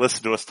going to want to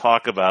listen to us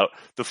talk about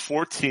the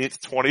 14th,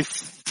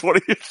 20th,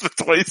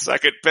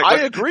 22nd pick.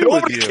 I agree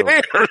with you.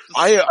 Cares.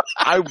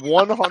 I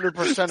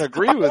 100%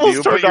 agree with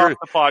you. But you're off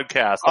the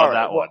podcast on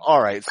that one.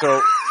 All right.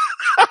 So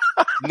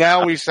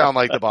now we sound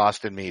like the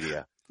Boston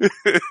media.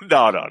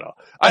 No.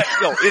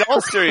 In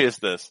all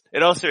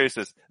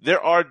seriousness,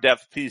 there are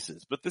depth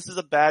pieces, but this is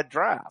a bad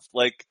draft.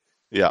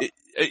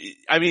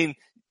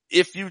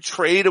 If you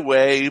trade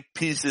away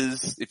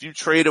pieces,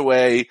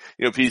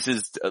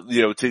 pieces,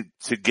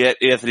 to get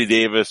Anthony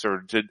Davis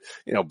or to,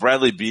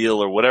 Bradley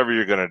Beal or whatever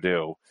you're going to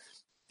do.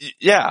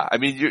 Yeah. I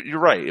mean, you're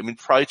right. I mean,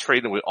 probably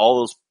trading away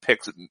all those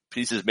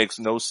pieces makes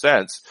no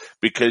sense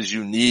because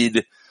you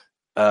need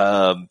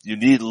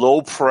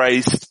low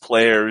priced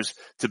players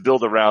to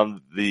build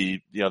around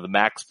the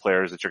max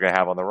players that you're going to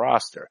have on the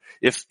roster.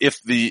 If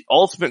the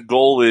ultimate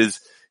goal is,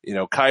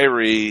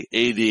 Kyrie,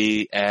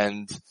 AD,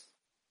 and,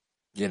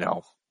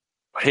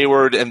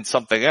 Hayward and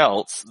something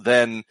else,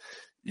 then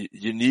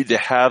you need to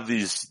have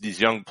these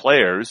young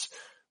players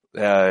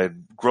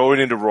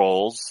growing into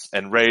roles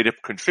and ready to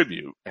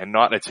contribute, and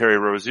not in a Terry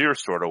Rozier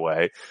sort of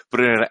way, but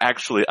in an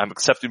actually I'm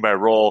accepting my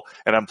role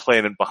and I'm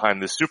playing it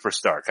behind the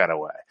superstar kind of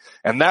way.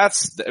 And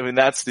that's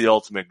the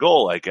ultimate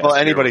goal, I guess. Well,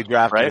 anybody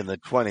drafted right? in the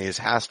 20s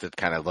has to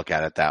kind of look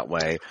at it that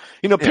way.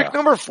 Pick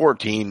number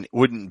 14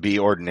 wouldn't be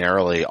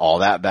ordinarily all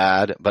that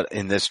bad, but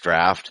in this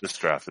draft it is.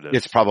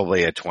 It's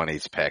probably a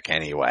 20s pick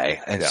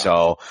anyway. And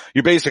so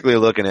you're basically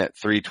looking at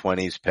 3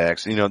 20s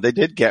picks. They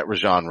did get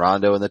Rajon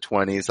Rondo in the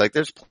 20s. Like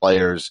there's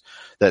players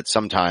that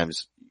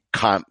sometimes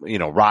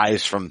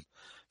rise from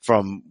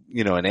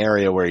an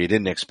area where you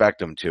didn't expect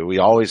them to. We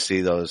always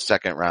see those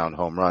second round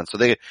home runs. So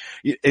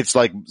it's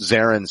like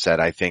Zarin said,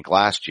 I think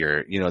last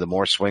year, the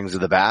more swings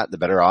of the bat, the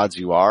better odds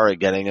you are at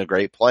getting a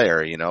great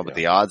player, but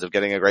the odds of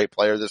getting a great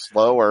player this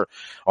low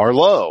are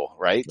low,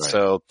 right?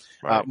 So,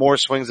 more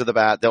swings of the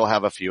bat, they'll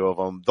have a few of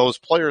them. Those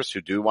players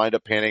who do wind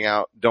up panning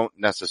out don't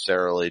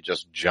necessarily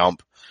just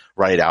jump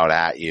right out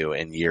at you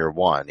in year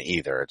one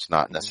either. It's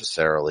not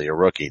necessarily a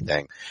rookie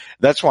thing.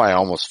 That's why I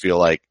almost feel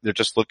like they're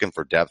just looking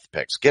for depth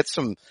picks. Get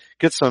some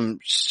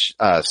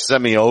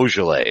Semi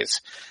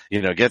Ojeleyes,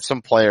 get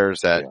some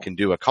players that can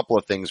do a couple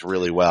of things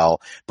really well.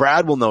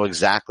 Brad will know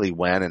exactly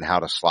when and how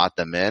to slot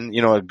them in.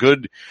 A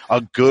good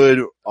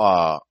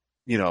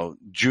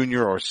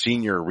junior or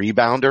senior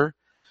rebounder,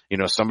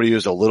 somebody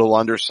who's a little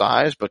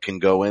undersized but can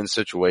go in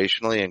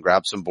situationally and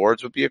grab some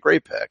boards would be a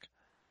great pick.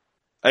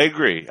 I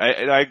agree.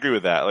 I agree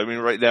with that. I mean,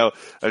 right now,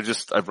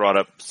 I brought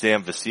up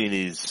Sam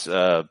Vecini's,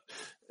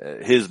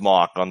 his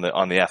mock on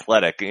the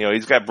Athletic.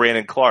 He's got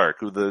Brandon Clark,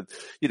 who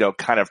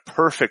kind of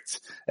perfect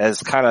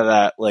as kind of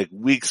that like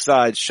weak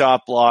side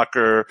shot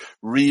blocker,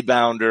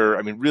 rebounder.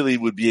 I mean, really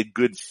would be a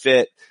good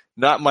fit.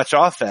 Not much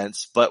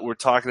offense, but we're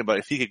talking about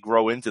if he could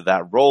grow into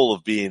that role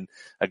of being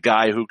a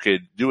guy who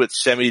could do what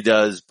Semi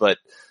does, but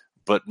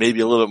maybe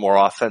a little bit more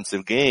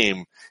offensive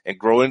game and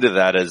grow into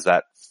that as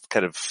that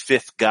kind of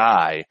fifth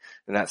guy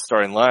in that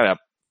starting lineup.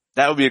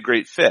 That would be a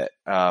great fit.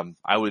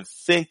 I would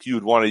think you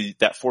would want to,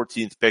 that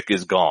 14th pick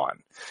is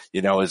gone.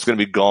 It's going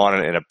to be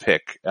gone in a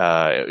pick,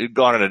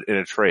 gone in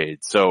a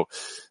trade. So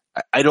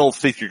I don't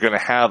think you're going to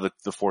have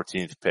the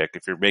 14th pick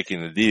if you're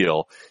making the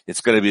deal.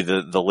 It's going to be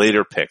the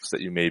later picks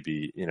that you may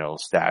be,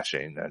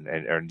 stashing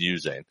and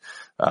using.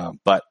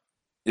 But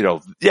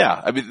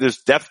I mean,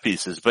 there's depth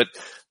pieces, but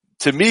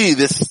to me,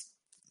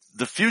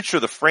 the future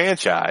of the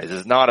franchise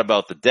is not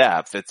about the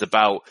depth. It's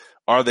about,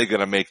 are they going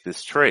to make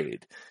this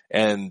trade?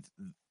 And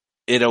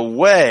in a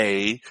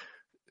way,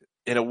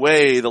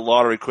 the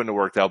lottery couldn't have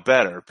worked out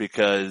better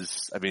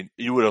because, I mean,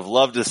 you would have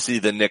loved to see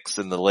the Knicks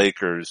and the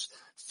Lakers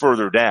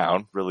further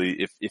down,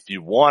 really, if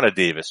you want a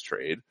Davis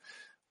trade.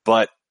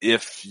 But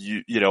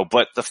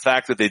but the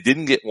fact that they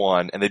didn't get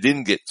one and they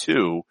didn't get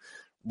two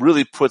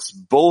really puts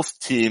both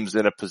teams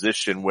in a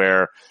position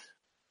where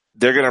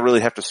they're going to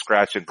really have to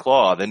scratch and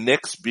claw. The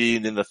Knicks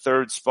being in the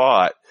third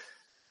spot,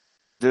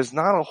 there's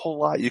not a whole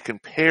lot you can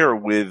pair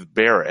with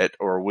Barrett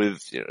or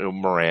with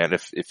Morant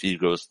if he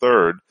goes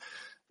third.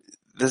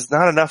 There's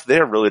not enough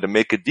there really to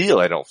make a deal,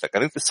 I don't think. I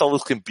think the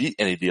Celtics can beat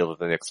any deal that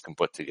the Knicks can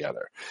put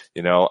together.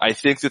 I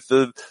think that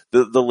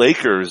the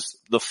Lakers,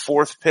 the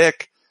fourth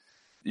pick,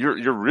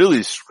 you're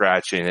really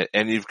scratching it,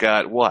 and you've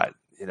got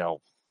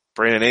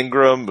Brandon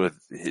Ingram with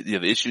the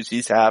issues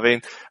he's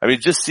having. I mean,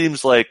 it just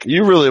seems like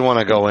you really want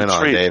to go in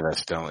on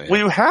Davis, don't you? Well,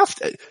 you have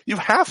to.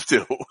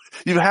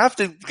 You have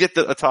to get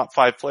a top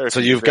 5 player. So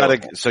you've got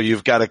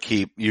to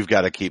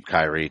keep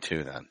Kyrie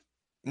too. Then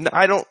no,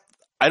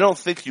 I don't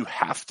think you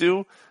have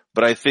to,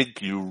 but I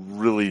think you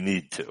really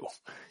need to.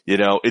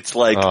 It's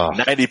like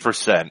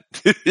 90%.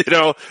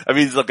 I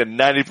mean, it's like a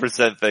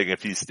 90% thing.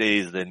 If he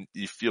stays, then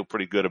you feel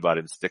pretty good about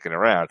him sticking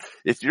around.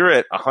 If you're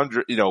at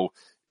 100,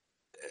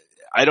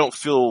 I don't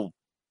feel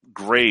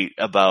great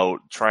about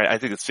trying. I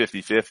think it's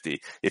 50-50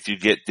 if you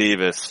get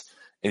Davis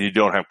and you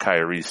don't have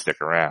Kyrie stick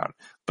around.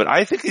 But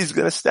I think he's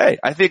going to stay.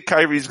 I think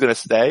Kyrie's going to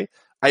stay.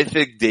 I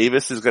think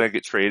Davis is going to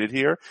get traded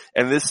here,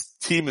 and this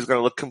team is going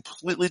to look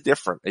completely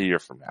different a year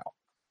from now.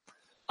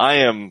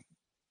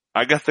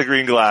 I got the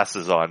green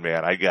glasses on,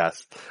 man, I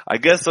guess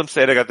I'm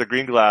saying I got the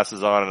green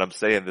glasses on, and I'm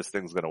saying this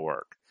thing's going to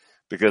work.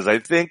 Because I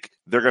think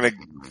they're going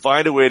to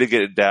find a way to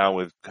get it down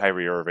with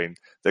Kyrie Irving.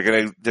 They're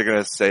going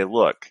to say,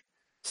 look,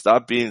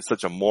 stop being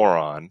such a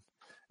moron.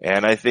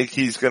 And I think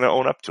he's going to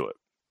own up to it.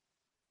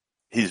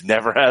 He's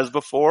never has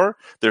before.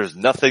 There's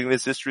nothing in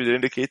his history that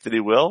indicates that he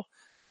will.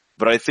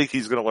 But I think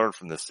he's going to learn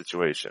from this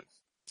situation.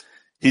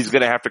 He's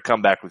going to have to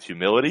come back with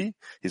humility.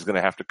 He's going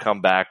to have to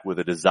come back with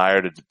a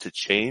desire to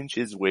change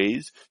his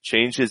ways,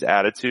 change his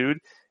attitude.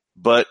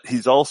 But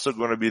he's also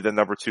going to be the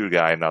number 2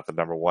 guy, not the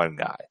number 1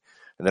 guy.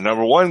 And the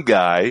number 1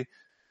 guy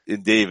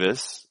in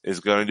Davis is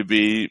going to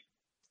be,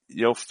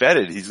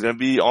 feted. He's going to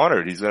be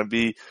honored. He's going to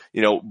be,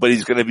 but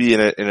he's going to be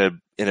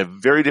in a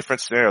very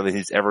different scenario than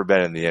he's ever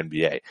been in the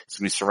NBA. He's going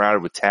to be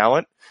surrounded with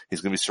talent.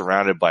 He's going to be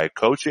surrounded by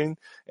coaching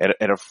and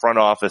a front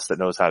office that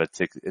knows how to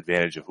take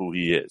advantage of who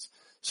he is.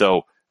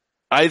 So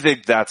I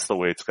think that's the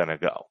way it's going to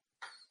go.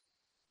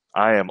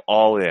 I am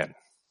all in.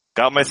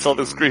 Got my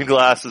Celtics green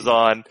glasses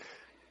on.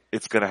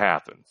 It's going to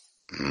happen.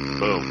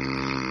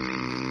 Boom.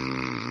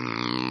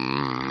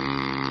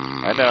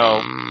 I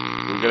know.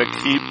 We're going to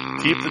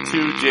keep the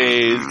 2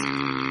 J's,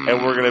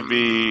 and we're going to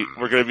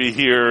be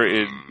here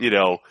in,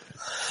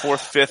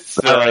 4th,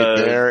 5th. Right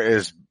there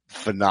is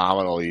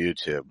phenomenal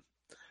YouTube.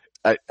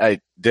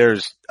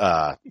 There's,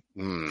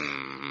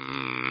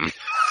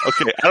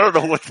 Okay, I don't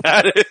know what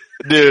that is.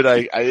 Dude,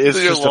 it's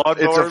just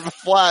it's a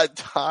flat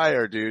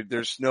tire, dude.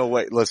 There's no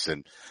way.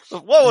 Listen.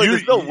 Whoa,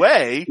 there's no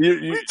way. What are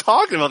you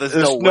talking about? There's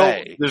no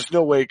way. There's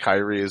no way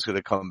Kyrie is going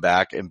to come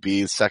back and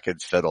be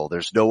second fiddle.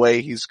 There's no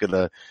way he's going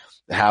to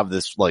have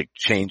this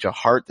change of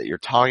heart that you're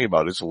talking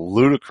about. It's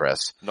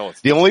ludicrous. No,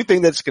 it's the only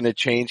thing that's going to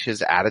change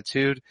his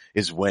attitude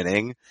is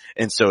winning.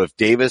 And so if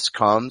Davis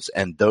comes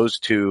and those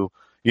two,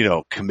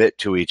 commit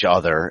to each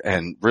other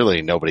and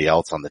really nobody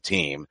else on the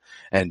team,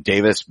 and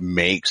Davis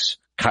makes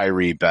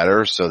Kyrie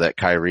better so that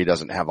Kyrie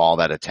doesn't have all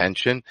that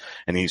attention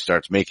and he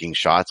starts making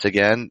shots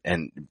again.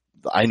 And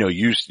I know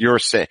you're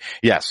saying,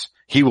 yes,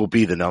 he will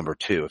be the number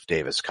 2 if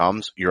Davis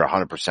comes. You're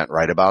 100%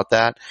 right about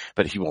that,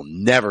 but he will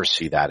never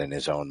see that in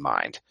his own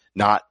mind.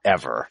 Not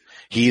ever.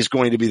 He's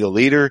going to be the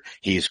leader.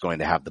 He's going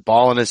to have the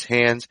ball in his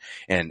hands,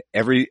 and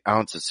every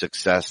ounce of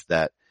success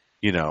that,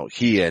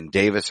 he and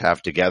Davis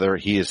have together,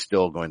 he is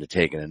still going to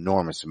take an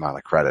enormous amount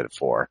of credit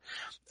for.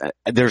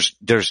 There's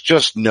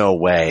just no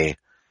way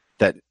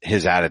that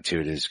his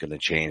attitude is going to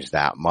change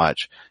that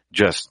much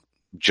just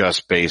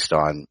based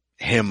on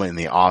him in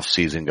the off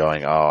season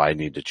going, oh, I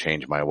need to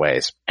change my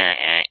ways.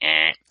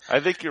 I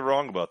think you're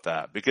wrong about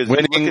that because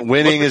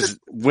Winning is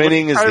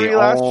Kyrie the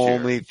last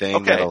only year. thing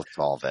Okay. that'll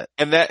solve it.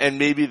 And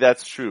maybe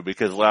that's true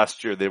because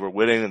last year they were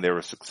winning and they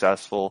were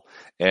successful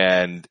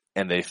and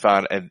they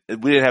found, and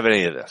we didn't have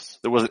any of this.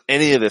 There wasn't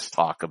any of this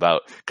talk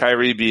about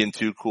Kyrie being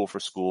too cool for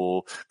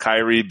school,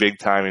 Kyrie big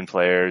timing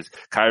players,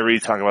 Kyrie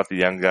talking about the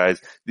young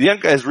guys. The young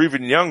guys were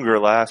even younger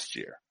last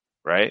year,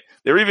 right?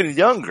 They were even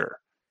younger.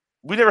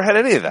 We never had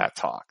any of that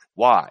talk.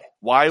 Why?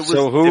 Why was it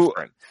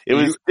different? It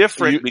was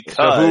different because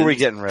so who are we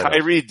getting rid of?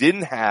 Kyrie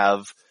didn't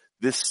have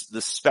the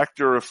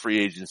specter of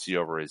free agency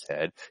over his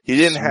head. He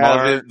didn't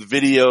Smart, have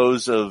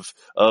videos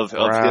of him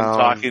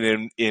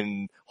talking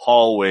in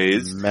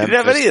hallways. He didn't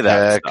have any of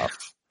that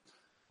stuff.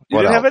 He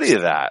didn't have any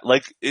of that.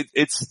 Like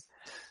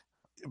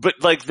but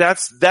like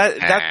that's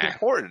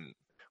important.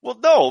 Well,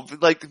 no,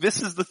 like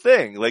this is the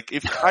thing. Like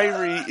if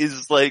Kyrie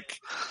is like,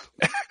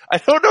 I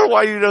don't know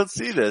why you don't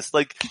see this.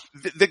 Like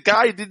the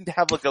guy didn't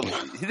have he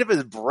didn't have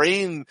his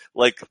brain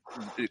like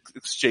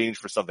exchanged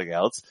for something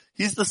else.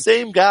 He's the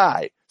same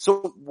guy.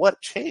 So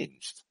what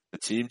changed? The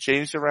team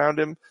changed around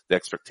him. The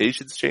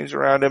expectations changed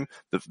around him.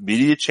 The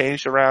media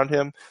changed around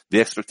him. The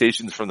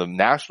expectations from the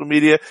national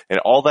media and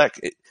all that.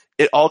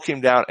 It all came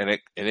down and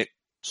it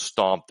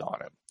stomped on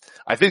him.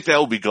 I think that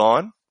will be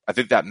gone. I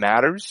think that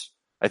matters.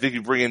 I think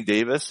you bring in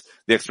Davis,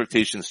 the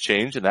expectations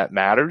change, and that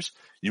matters.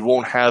 You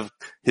won't have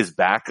his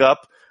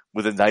backup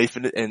with a knife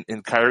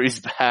in Kyrie's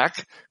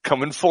back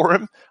coming for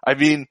him. I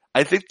mean,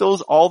 I think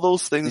all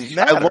those things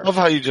matter. I love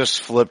how you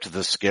just flipped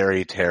the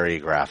Scary Terry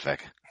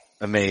graphic.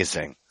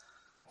 Amazing.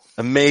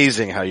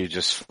 Amazing how you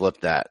just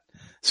flipped that.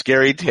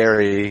 Scary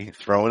Terry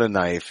throwing a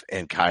knife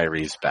in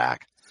Kyrie's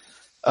back.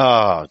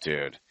 Oh,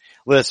 dude.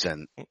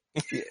 Listen.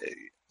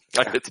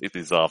 I could take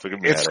these off.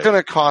 It's going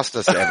to cost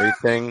us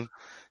everything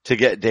to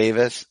get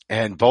Davis,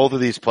 and both of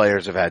these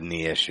players have had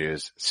knee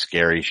issues.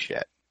 Scary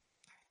shit.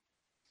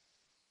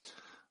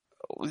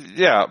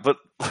 Yeah, but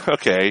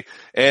okay,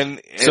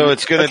 and so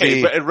it's going to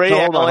be. But Ray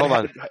hold Allen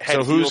on. Had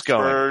so who's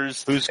going?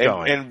 Who's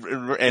going? And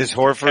is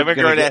Horford? Kevin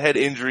Garnett had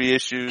injury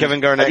issues. Kevin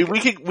Garnett. I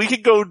mean, we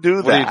could go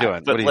do that. What are you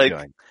doing? But what are you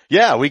doing?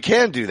 Yeah, we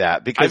can do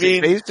that because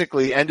it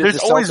basically ended the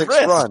Celtics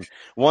run.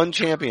 One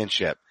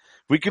championship.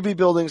 We could be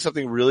building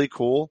something really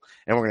cool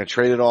and we're going to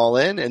trade it all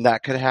in and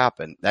that could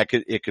happen.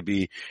 It could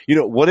be,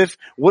 what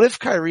if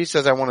Kyrie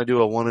says, I want to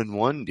do a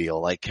 1-and-1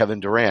 deal like Kevin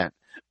Durant?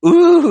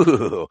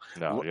 Ooh.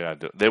 No, yeah,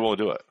 they won't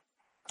do it.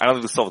 I don't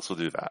think the Celtics will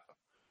do that.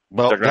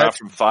 Well, they're going to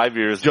offer 5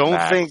 years.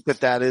 Don't think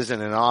that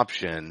isn't an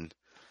option.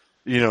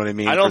 You know what I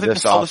mean? I don't think the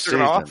Celtics are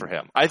going to offer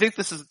him. I think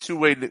this is a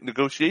two-way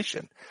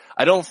negotiation.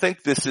 I don't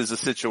think this is a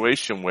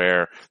situation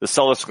where the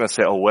Celtics are going to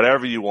say, oh,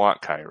 whatever you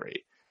want,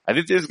 Kyrie. I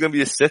think there's going to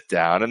be a sit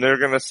down and they're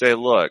going to say,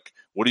 look,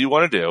 what do you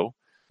want to do?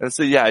 And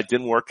say, yeah, it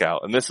didn't work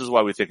out. And this is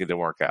why we think it didn't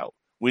work out.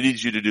 We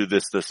need you to do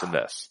this, this, and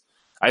this.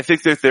 I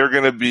think that they're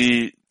going to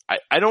be,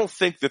 I don't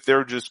think that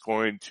they're just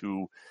going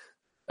to,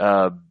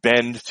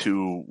 bend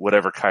to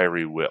whatever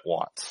Kyrie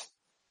wants.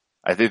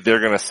 I think they're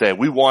going to say,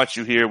 we want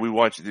you here. We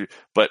want you to,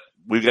 but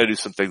we've got to do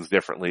some things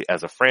differently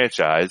as a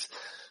franchise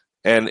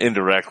and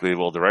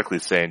directly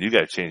saying, you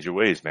got to change your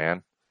ways,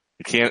 man.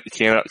 You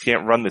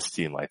can't run this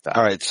team like that.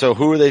 All right. So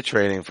who are they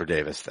trading for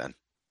Davis then?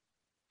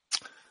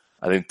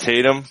 I think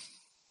Tatum.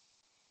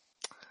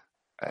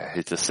 I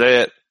hate to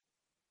say it,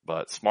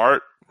 but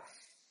Smart.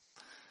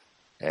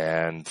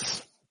 And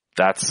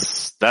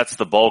that's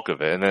the bulk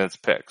of it. And then it's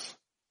picks.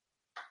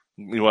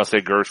 You want to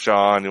say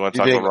Gershon? You want to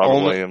talk about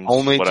Robert Williams?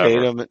 Only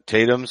whatever.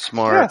 Tatum,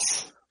 Smart,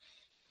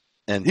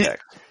 and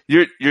picks.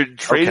 You're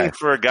trading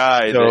for a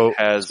guy that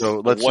has a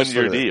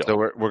 1-year deal. So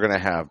we're going to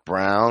have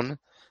Brown,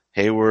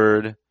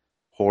 Hayward,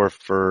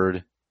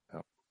 Horford,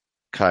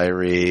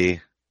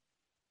 Kyrie,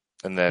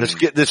 and then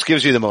this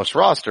gives you the most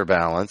roster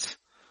balance,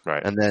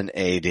 right? And then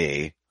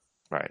AD,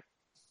 right?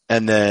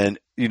 And then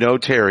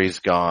Terry's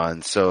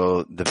gone,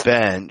 so the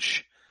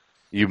bench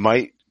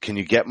can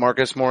you get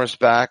Marcus Morris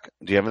back?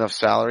 Do you have enough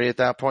salary at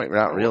that point?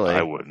 Not really.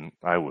 I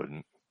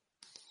wouldn't.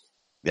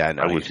 Yeah, I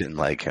know you didn't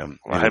like him.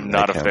 I'm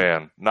not a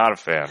fan. Not a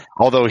fan.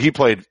 Although he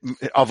played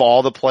of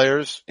all the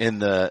players in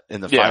the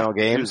final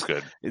games, he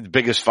was good.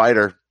 Biggest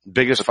fighter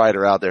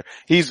out there.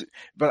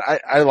 But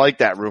I like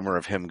that rumor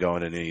of him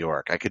going to New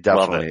York. I could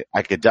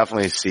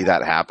definitely see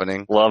that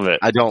happening. Love it.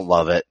 I don't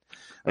love it.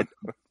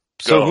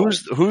 So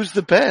who's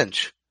the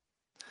bench?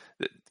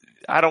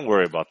 I don't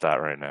worry about that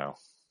right now.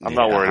 I'm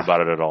not worried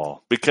about it at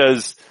all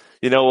because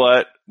you know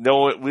what?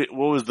 What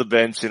was the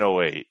bench in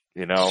 2008?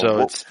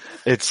 So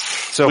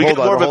so we hold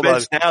get on, more of a hold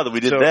bench on. now than we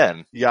did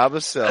then.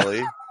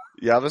 Yabusele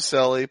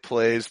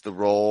plays the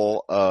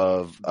role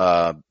of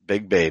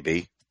Big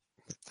Baby.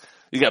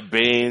 You got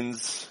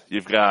Baines.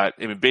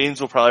 Baines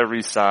will probably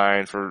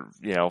re-sign for,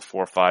 $4,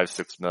 $5,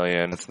 $6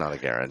 million. That's not a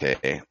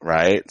guarantee,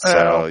 right?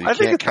 So I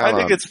think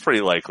it's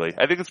pretty likely.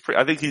 I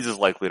think he's as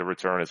likely to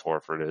return as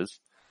Horford is.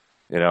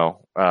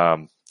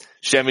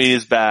 Shemi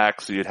is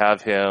back, so you'd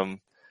have him.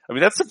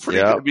 That's a pretty.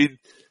 Yep.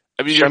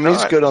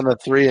 Shemi's good on the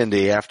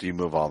 3-and-D after you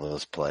move all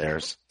those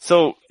players.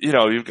 So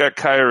you've got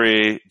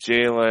Kyrie,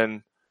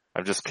 Jalen.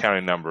 I'm just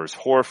counting numbers.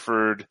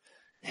 Horford,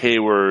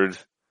 Hayward,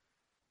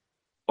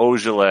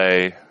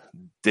 Ojeleye,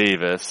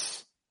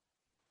 Davis,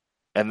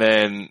 and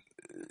then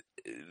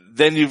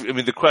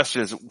the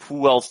question is,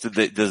 who else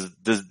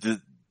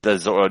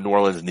does New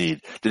Orleans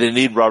need? Do they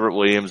need Robert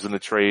Williams in the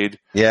trade?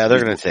 Yeah,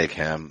 they're going to take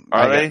him.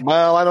 Are they?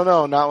 Well, I don't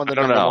know. Not with the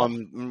number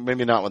one,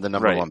 maybe not with the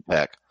number one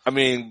pick. I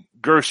mean,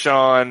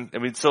 Gershon,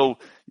 so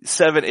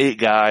 7-8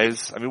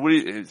 guys. I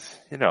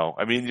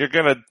mean,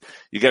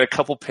 you get a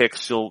couple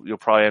picks you'll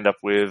probably end up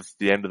with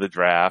the end of the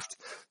draft.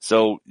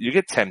 So you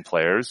get 10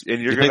 players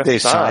and you're going to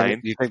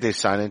sign. You think they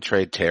sign and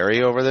trade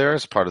Terry over there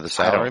as part of the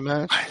salary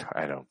match?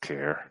 I don't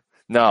care.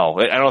 No,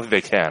 I don't think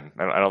they can.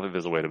 I don't think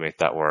there's a way to make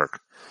that work.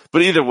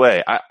 But either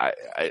way,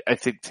 I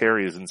think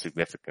Terry is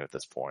insignificant at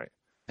this point.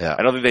 Yeah.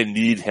 I don't think they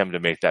need him to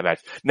make that match.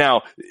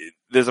 Now,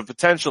 there's a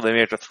potential they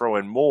may have to throw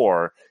in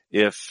more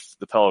if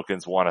the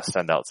Pelicans want to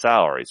send out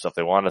salary. So if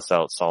they want to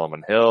send out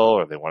Solomon Hill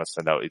or they want to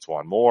send out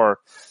Etuan Moore,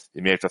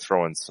 you may have to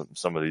throw in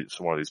some of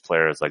these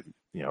players like,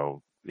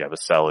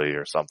 Vaselli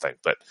or something.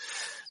 But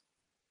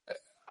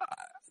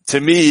to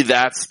me,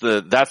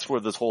 that's where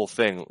this whole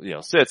thing,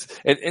 sits.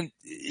 And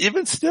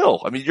even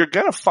still, I mean, you're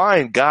going to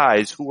find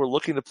guys who are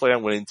looking to play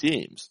on winning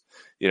teams.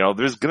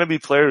 There's going to be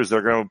players that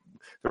are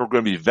going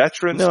to be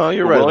veterans. No,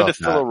 you're right. Willing to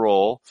fill a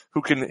role,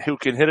 who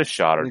can hit a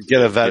shot or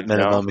get a vet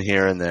minimum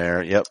here and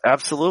there. Yep.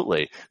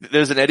 Absolutely.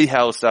 There's an Eddie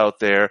House out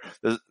there.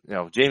 There's,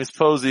 James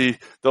Posey.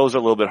 Those are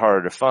a little bit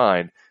harder to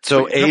find.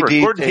 So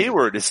Gordon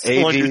Hayward is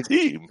still on your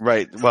team.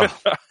 Right. Well,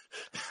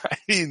 I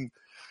mean,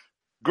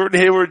 Gordon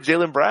Hayward,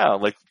 Jaylen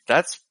Brown,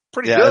 that's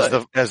pretty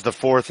good. As the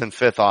fourth and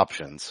fifth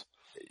options.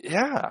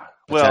 Yeah.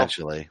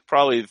 Potentially. Well,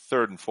 probably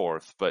third and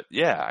fourth, but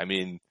yeah, I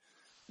mean.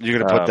 You're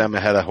going to put them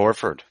ahead of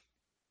Horford.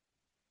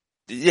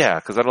 Yeah,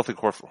 because I don't think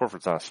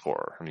Horford's not a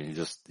scorer. I mean, he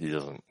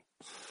doesn't,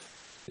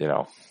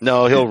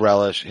 No, he'll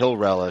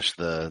relish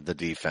the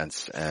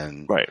defense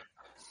and, right.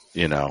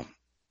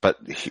 But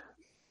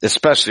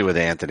especially with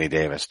Anthony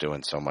Davis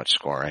doing so much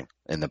scoring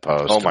in the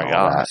post. Oh my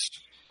gosh.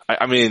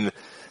 I mean,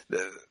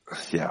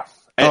 yeah.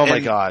 Oh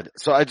my God.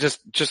 So I just,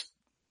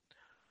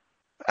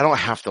 I don't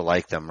have to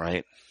like them,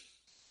 right?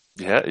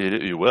 Yeah,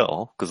 you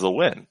will, because they'll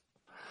win.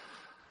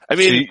 I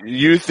mean, so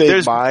you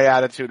think my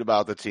attitude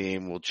about the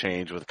team will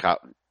change with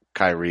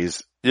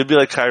Kyrie's? You'll be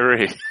like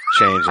Kyrie.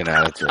 Change in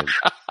attitude.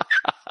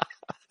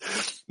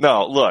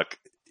 No, look,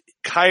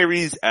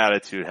 Kyrie's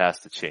attitude has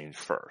to change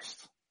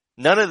first.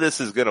 None of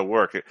this is going to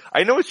work.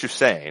 I know what you're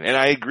saying, and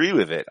I agree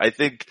with it. I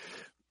think,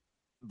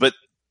 but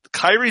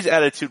Kyrie's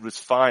attitude was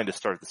fine to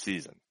start the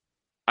season.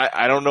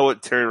 I don't know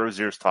what Terry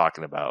Rozier's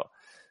talking about.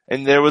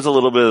 And there was a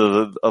little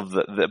bit of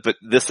the but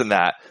this and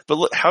that. But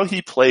look how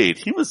he played.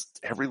 He was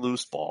every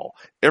loose ball,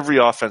 every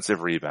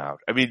offensive rebound.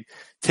 I mean,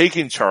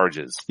 taking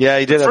charges. Yeah,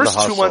 he did the have first the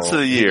hustle. 2 months of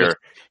the year.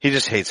 He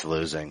just hates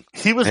losing.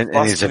 He was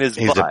busting his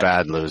butt. He's a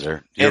bad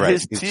loser. You're and right.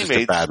 his He's teammates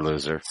just a bad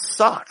loser.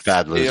 Sucked.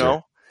 Bad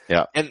loser.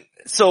 Yeah. And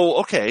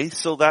so, okay,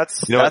 so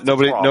that's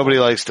nobody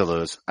likes to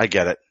lose. I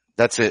get it.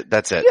 That's it.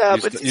 Yeah,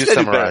 you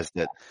summarized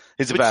it.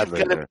 He's a bad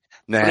loser.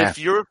 But if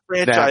you're a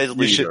franchise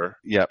leader,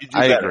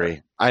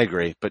 I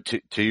agree. But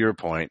to your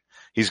point,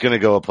 he's going to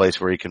go a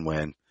place where he can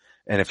win.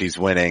 And if he's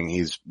winning,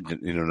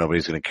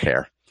 nobody's going to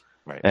care.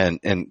 Right.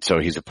 And so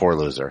he's a poor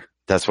loser.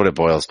 That's what it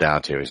boils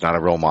down to. He's not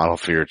a role model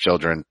for your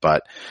children,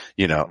 but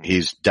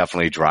he's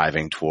definitely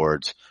driving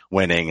towards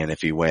winning. And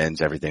if he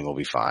wins, everything will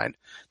be fine.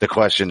 The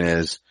question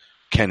is,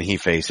 can he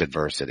face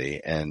adversity?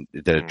 And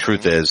the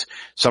truth is,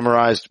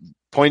 summarized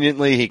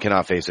poignantly, he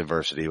cannot face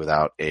adversity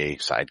without a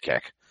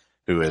sidekick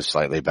who is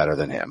slightly better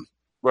than him.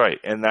 Right.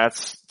 And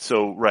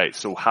so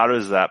how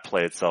does that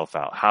play itself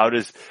out?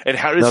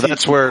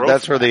 That's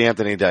where the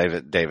Anthony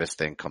Davis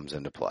thing comes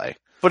into play.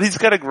 But he's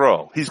got to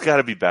grow. He's got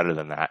to be better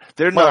than that.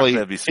 They're not going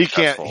to be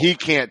successful. He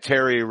can't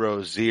Terry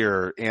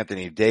Rozier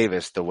Anthony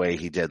Davis the way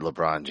he did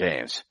LeBron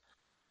James.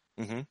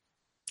 Mm-hmm.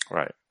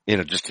 Right.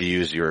 Just to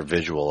use your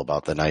visual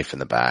about the knife in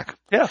the back.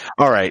 Yeah.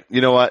 All right.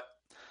 You know what?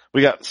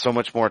 We got so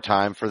much more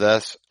time for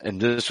this, and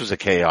this was a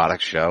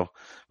chaotic show.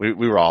 We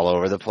were all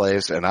over the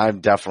place, and I'm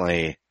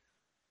definitely.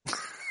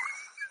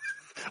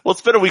 Well,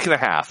 it's been a week and a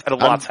half, and a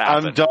lot's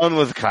happened. I'm done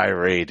with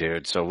Kyrie,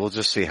 dude. So we'll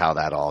just see how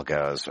that all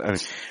goes. I mean,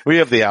 we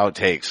have the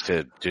outtakes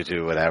to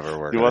do whatever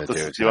we're going to do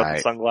tonight. Do you want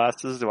the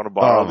sunglasses? Do you want to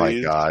borrow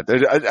these? Oh my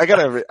God! I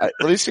gotta.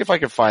 Let me see if I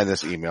can find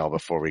this email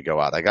before we go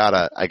out. I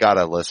got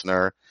a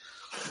listener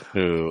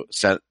who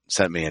sent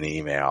me an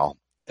email.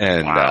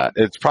 And,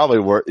 it's probably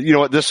worth, you know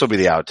what, this will be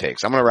the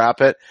outtakes. I'm going to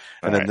wrap it,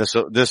 and then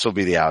this will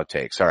be the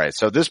outtakes. All right.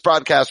 So this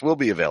broadcast will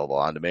be available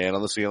on demand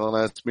on the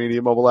CLNS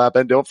Media mobile app.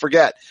 And don't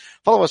forget,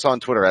 follow us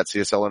on Twitter at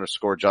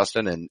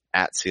CSL_Justin and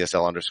at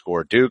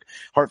CSL_Duke.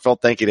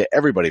 Heartfelt thank you to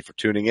everybody for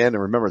tuning in. And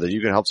remember that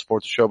you can help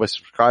support the show by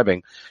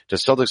subscribing to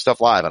Celtics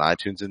Stuff Live on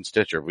iTunes and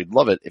Stitcher. We'd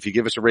love it if you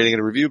give us a rating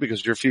and a review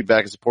because your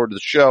feedback is important to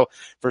the show.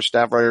 For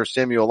staff writer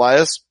Samuel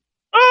Elias.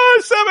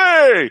 Oh,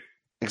 Sammy!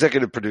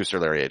 Executive producer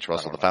Larry H.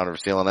 Russell, the founder of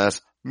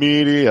CLNS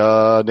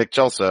Media, Nick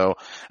Chelso,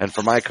 and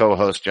for my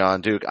co-host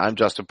John Duke, I'm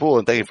Justin Poole,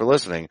 and thank you for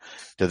listening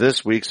to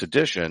this week's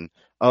edition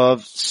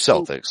of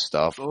Celtics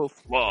Stuff Live.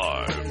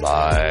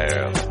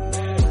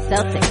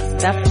 Celtics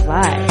Stuff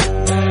Live.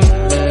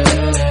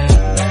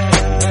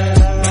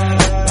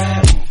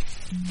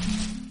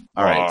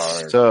 All right.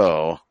 Hard.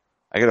 So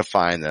I got to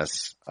find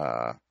this,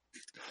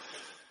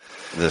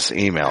 this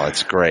email.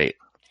 It's great.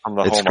 From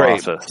the It's home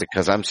great office.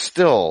 because I'm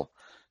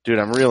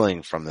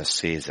reeling from this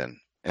season,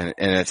 and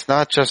it's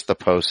not just the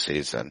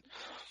postseason.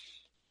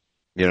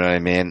 You know what I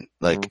mean?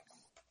 Like,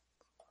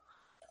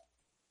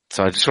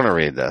 so I just want to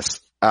read this.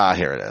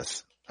 Here it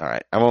is. All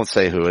right. I won't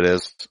say who it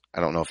is. I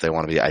don't know if they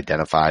want to be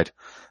identified.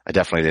 I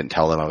definitely didn't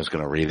tell them I was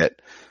going to read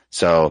it.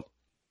 So,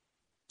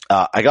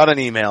 I got an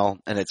email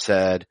and it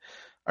said,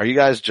 "Are you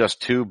guys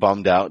just too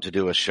bummed out to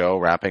do a show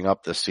wrapping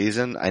up the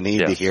season? I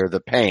need to hear the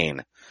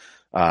pain."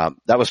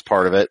 That was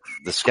part of it.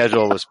 The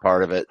schedule was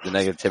part of it. The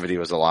negativity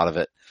was a lot of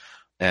it.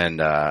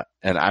 And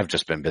I've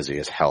just been busy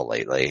as hell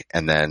lately.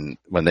 And then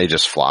when they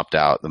just flopped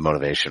out, the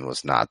motivation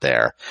was not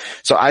there.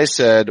 So I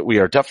said, we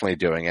are definitely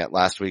doing it.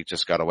 Last week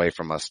just got away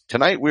from us.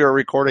 Tonight we are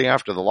recording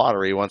after the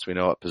lottery once we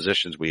know what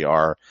positions we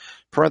are,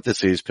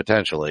 parentheses,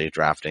 potentially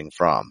drafting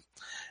from.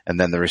 And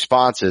then the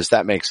response is,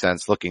 that makes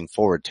sense. Looking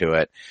forward to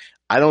it.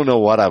 I don't know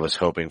what I was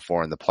hoping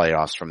for in the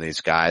playoffs from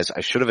these guys.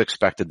 I should have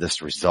expected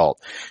this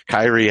result.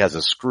 Kyrie has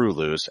a screw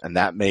loose, and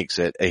that makes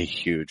it a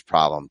huge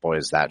problem. Boy,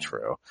 is that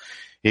true.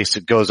 He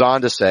goes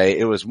on to say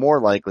it was more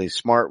likely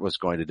Smart was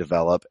going to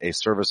develop a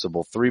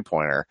serviceable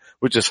three-pointer,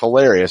 which is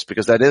hilarious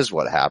because that is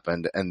what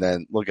happened. And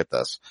then look at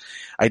this.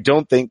 I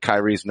don't think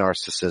Kyrie's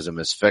narcissism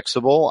is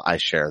fixable. I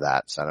share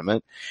that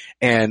sentiment.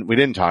 And we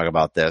didn't talk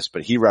about this,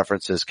 but he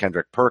references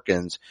Kendrick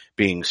Perkins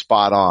being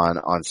spot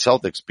on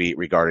Celtics beat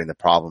regarding the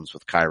problems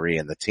with Kyrie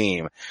and the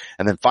team.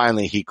 And then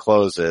finally he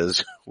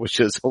closes, which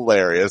is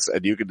hilarious.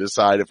 And you can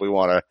decide if we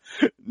want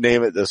to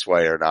name it this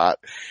way or not.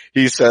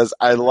 He says,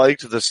 I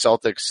liked the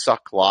Celtics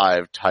Suck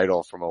Live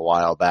title from a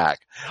while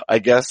back. I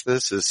guess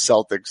this is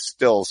Celtics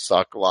Still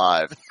Suck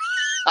Live.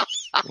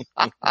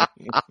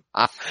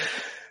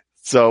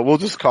 So we'll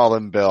just call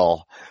him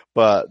Bill.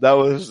 But that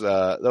was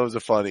a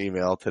fun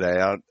email today.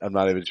 I'm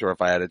not even sure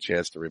if I had a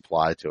chance to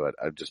reply to it.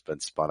 I've just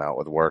been spun out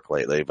with work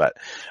lately. But,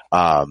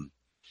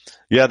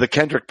 yeah, the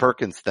Kendrick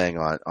Perkins thing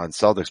on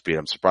Celtics beat,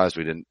 I'm surprised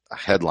we didn't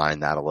headline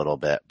that a little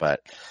bit.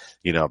 But,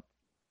 you know,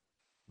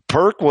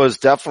 Perk was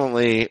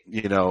definitely,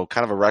 you know,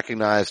 kind of a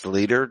recognized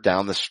leader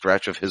down the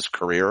stretch of his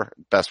career.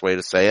 Best way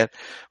to say it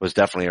was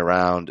definitely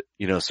around,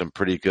 you know, some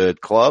pretty good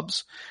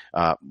clubs.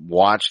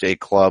 Watched a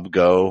club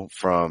go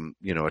from,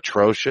 you know,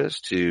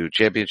 atrocious to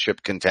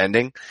championship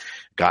contending,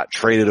 got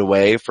traded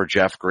away for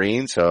Jeff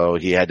Green. So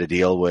he had to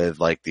deal with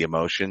like the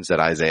emotions that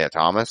Isaiah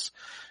Thomas,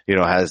 you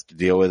know, has to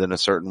deal with in a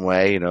certain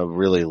way, you know,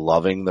 really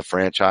loving the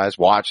franchise.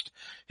 Watched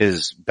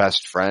his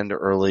best friend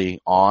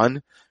early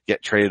on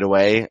get traded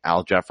away,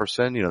 Al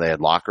Jefferson. You know, they had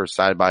lockers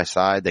side by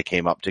side. They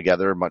came up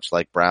together much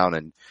like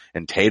Brown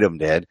and Tatum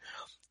did.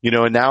 You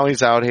know, and now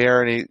he's out here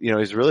and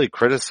he's really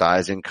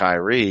criticizing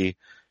Kyrie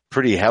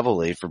pretty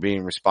heavily for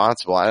being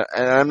responsible. And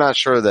I'm not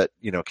sure that,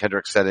 you know,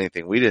 Kendrick said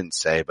anything we didn't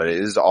say, but it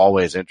is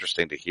always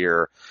interesting to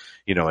hear,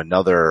 you know,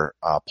 another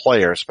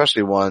player,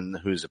 especially one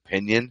whose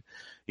opinion,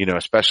 you know,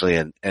 especially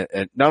and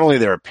not only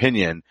their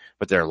opinion,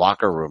 but their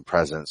locker room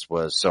presence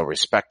was so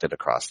respected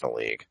across the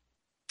league.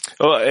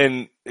 Well,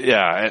 and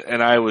yeah,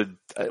 and I would,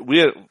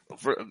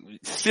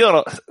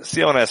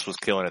 CLNS was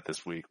killing it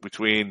this week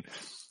between,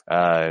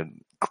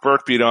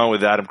 Burke beat on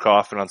with Adam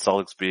Kaufman on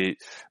Celtics beat,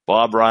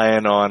 Bob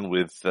Ryan on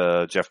with,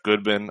 Jeff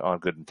Goodman on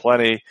Good and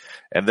Plenty,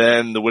 and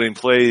then the Winning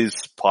Plays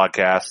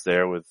podcast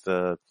there with,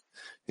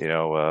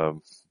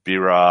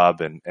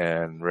 B-Rob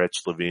and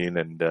Rich Levine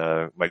and,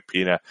 Mike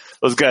Pina.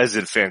 Those guys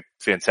did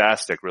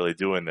fantastic really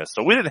doing this.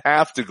 So we didn't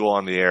have to go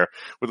on the air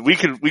with, we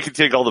could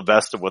take all the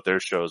best of what their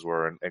shows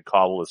were and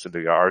cobble this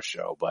into our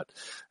show. But,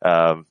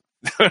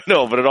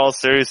 no, but in all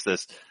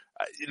seriousness,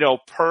 you know,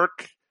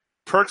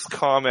 Perk's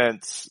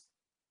comments,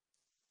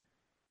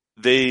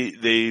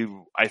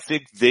 I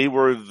think they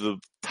were the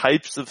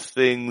types of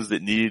things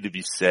that needed to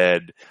be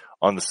said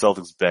on the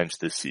Celtics bench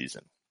this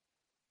season.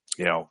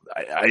 You know,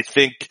 I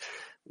think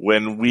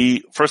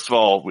first of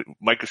all,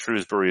 Micah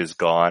Shrewsbury is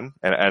gone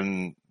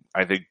and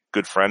I think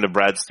good friend of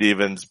Brad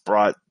Stevens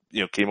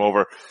came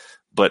over.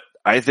 But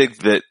I think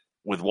that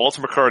with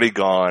Walter McCarty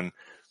gone,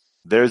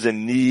 there's a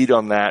need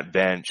on that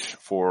bench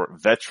for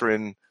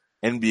veteran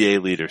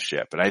NBA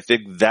leadership. And I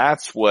think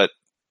that's what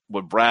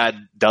Brad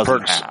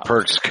doesn't have.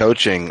 Perk's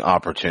coaching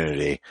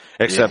opportunity,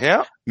 except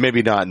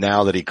maybe not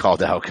now that he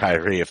called out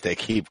Kyrie if they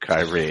keep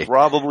Kyrie.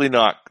 Probably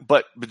not.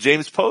 But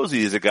James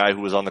Posey is a guy who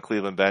was on the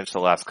Cleveland bench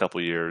the last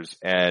couple of years,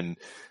 and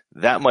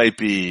that might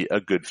be a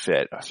good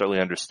fit.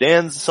 Certainly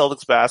understands the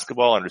Celtics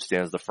basketball,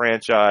 understands the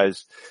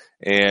franchise,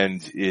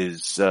 and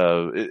is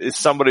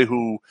somebody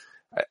who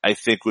I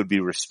think would be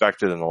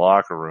respected in the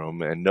locker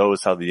room and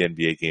knows how the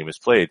NBA game is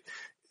played.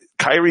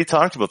 Kyrie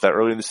talked about that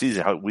earlier in the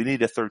season, how we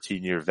need a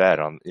 13-year vet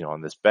on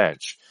this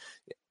bench.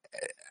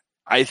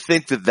 I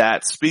think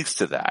that speaks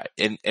to that.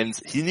 And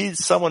they need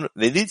someone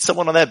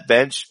on that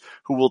bench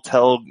who will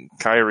tell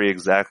Kyrie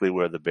exactly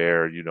where the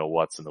bear,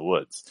 what's in the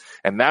woods.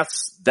 And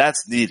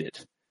that's needed.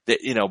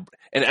 And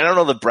I don't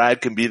know that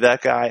Brad can be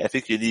that guy. I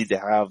think you need to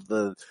have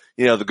the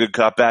good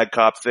cop, bad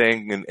cop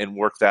thing and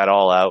work that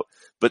all out.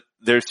 but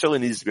there certainly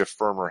needs to be a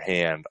firmer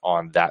hand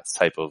on that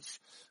type of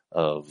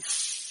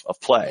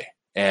play.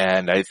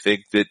 And I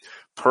think that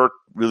Perk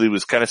really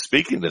was kind of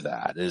speaking to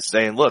that, is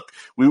saying, look,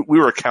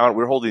 we're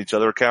holding each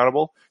other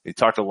accountable. He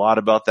talked a lot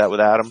about that with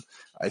Adam.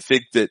 I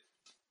think that,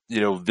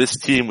 this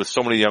team with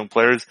so many young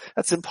players,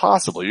 that's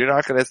impossible. You're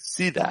not going to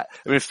see that.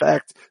 I mean, in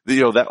fact,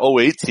 that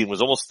 08 team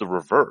was almost the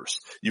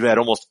reverse. You had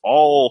almost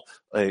all,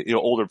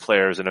 older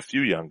players and a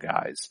few young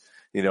guys,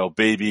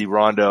 Baby,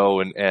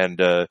 Rondo, and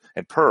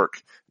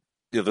Perk.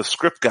 The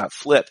script got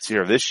flipped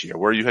here this year,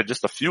 where you had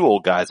just a few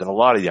old guys and a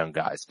lot of young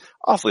guys.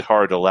 Awfully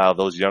hard to allow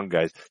those young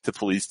guys to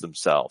police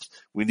themselves.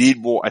 We need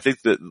more. I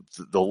think that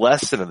the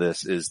lesson of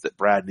this is that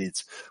Brad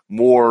needs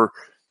more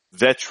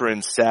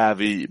veteran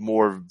savvy,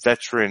 more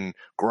veteran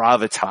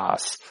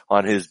gravitas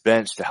on his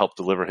bench to help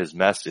deliver his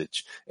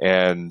message,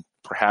 and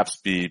perhaps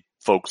be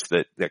folks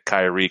that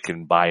Kyrie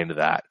can buy into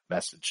that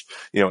message,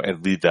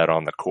 and lead that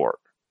on the court.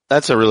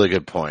 That's a really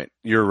good point.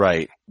 You're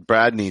right.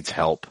 Brad needs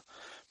help.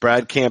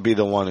 Brad can't be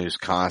the one who's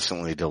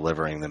constantly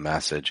delivering the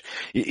message.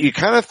 You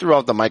kind of threw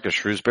out the Micah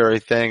Shrewsbury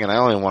thing, and I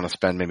only want to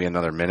spend maybe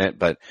another minute,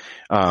 but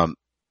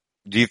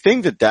do you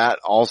think that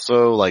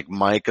also, like,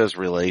 Micah's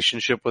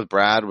relationship with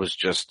Brad was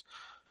just,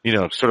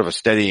 sort of a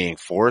steadying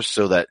force,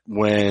 so that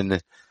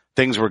when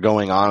things were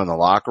going on in the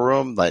locker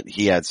room, that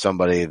he had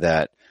somebody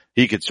that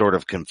he could sort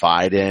of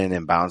confide in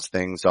and bounce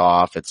things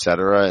off, et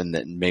cetera, and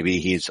that maybe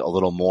he's a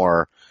little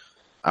more,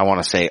 I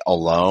want to say,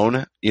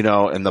 alone,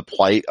 in the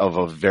plight of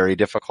a very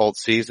difficult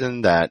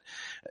season? That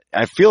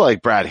I feel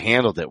like Brad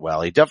handled it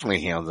well. He definitely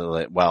handled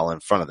it well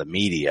in front of the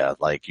media.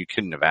 Like, you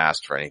couldn't have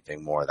asked for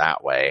anything more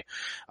that way.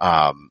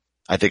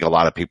 I think a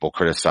lot of people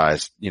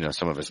criticized,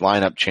 some of his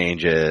lineup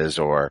changes,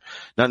 or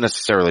not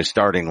necessarily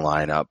starting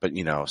lineup, but,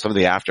 some of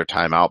the after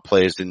timeout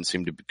plays didn't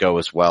seem to go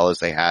as well as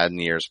they had in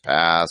years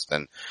past,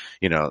 and,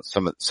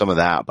 some of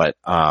that. But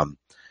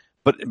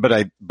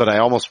I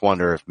almost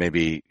wonder if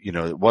maybe,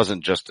 it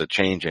wasn't just a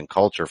change in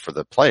culture for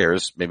the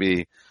players.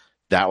 Maybe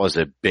that was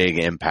a big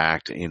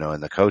impact, in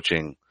the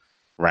coaching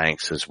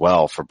ranks as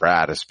well for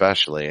Brad,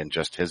 especially, and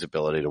just his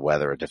ability to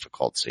weather a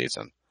difficult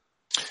season.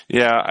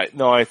 Yeah,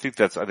 I think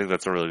that's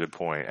a really good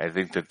point. I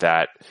think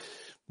that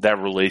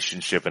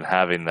relationship and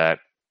having that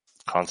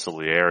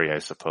consigliere, I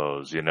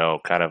suppose,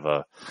 kind of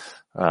a,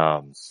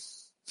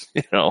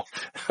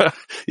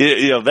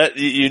 that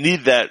you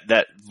need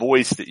that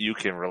voice that you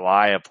can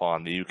rely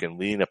upon, that you can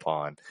lean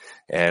upon.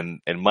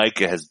 And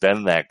Micah has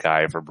been that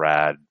guy for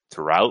Brad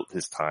throughout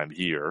his time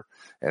here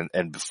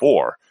and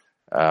before.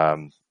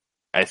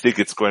 I think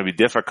it's going to be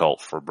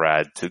difficult for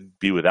Brad to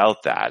be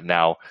without that.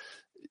 Now,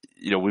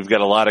 we've got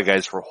a lot of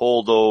guys who are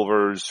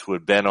holdovers who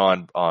had been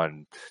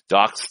on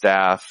Doc's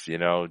staff,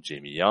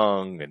 Jamie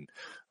Young and,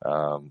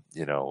 oh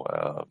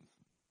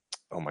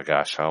my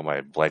gosh, how am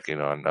I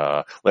blanking on,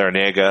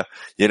 Larranaga?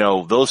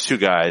 Those two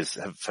guys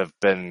have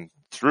been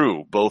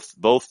through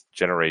both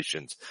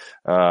generations.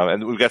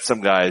 And we've got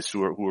some guys who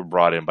were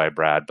brought in by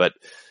Brad, but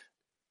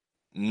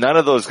none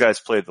of those guys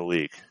played in the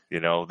league.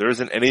 There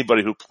isn't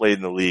anybody who played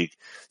in the league.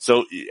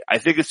 So I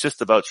think it's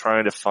just about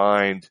trying to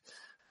find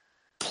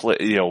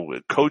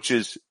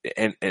coaches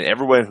and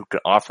everyone who can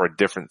offer a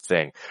different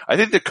thing. I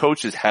think the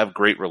coaches have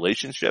great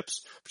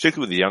relationships,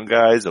 particularly with the young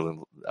guys.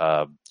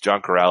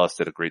 John Corrales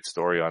did a great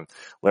story on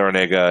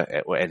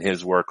Larranaga and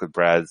his work with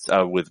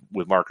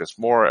with Marcus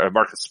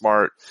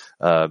Smart.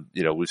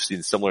 We've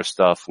seen similar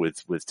stuff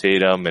with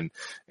Tatum and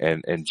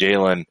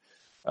Jalen.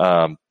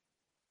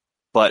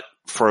 But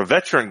for a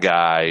veteran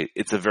guy,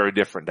 it's a very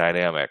different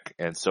dynamic.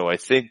 And so I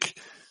think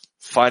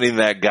finding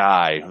that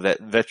guy,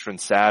 that veteran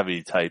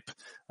savvy type,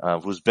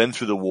 who's been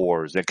through the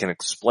wars and can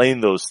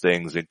explain those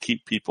things and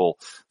keep people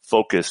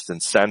focused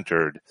and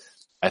centered,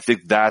 I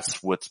think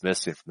that's what's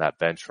missing from that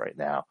bench right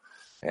now.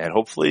 And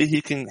hopefully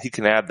he can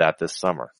add that this summer.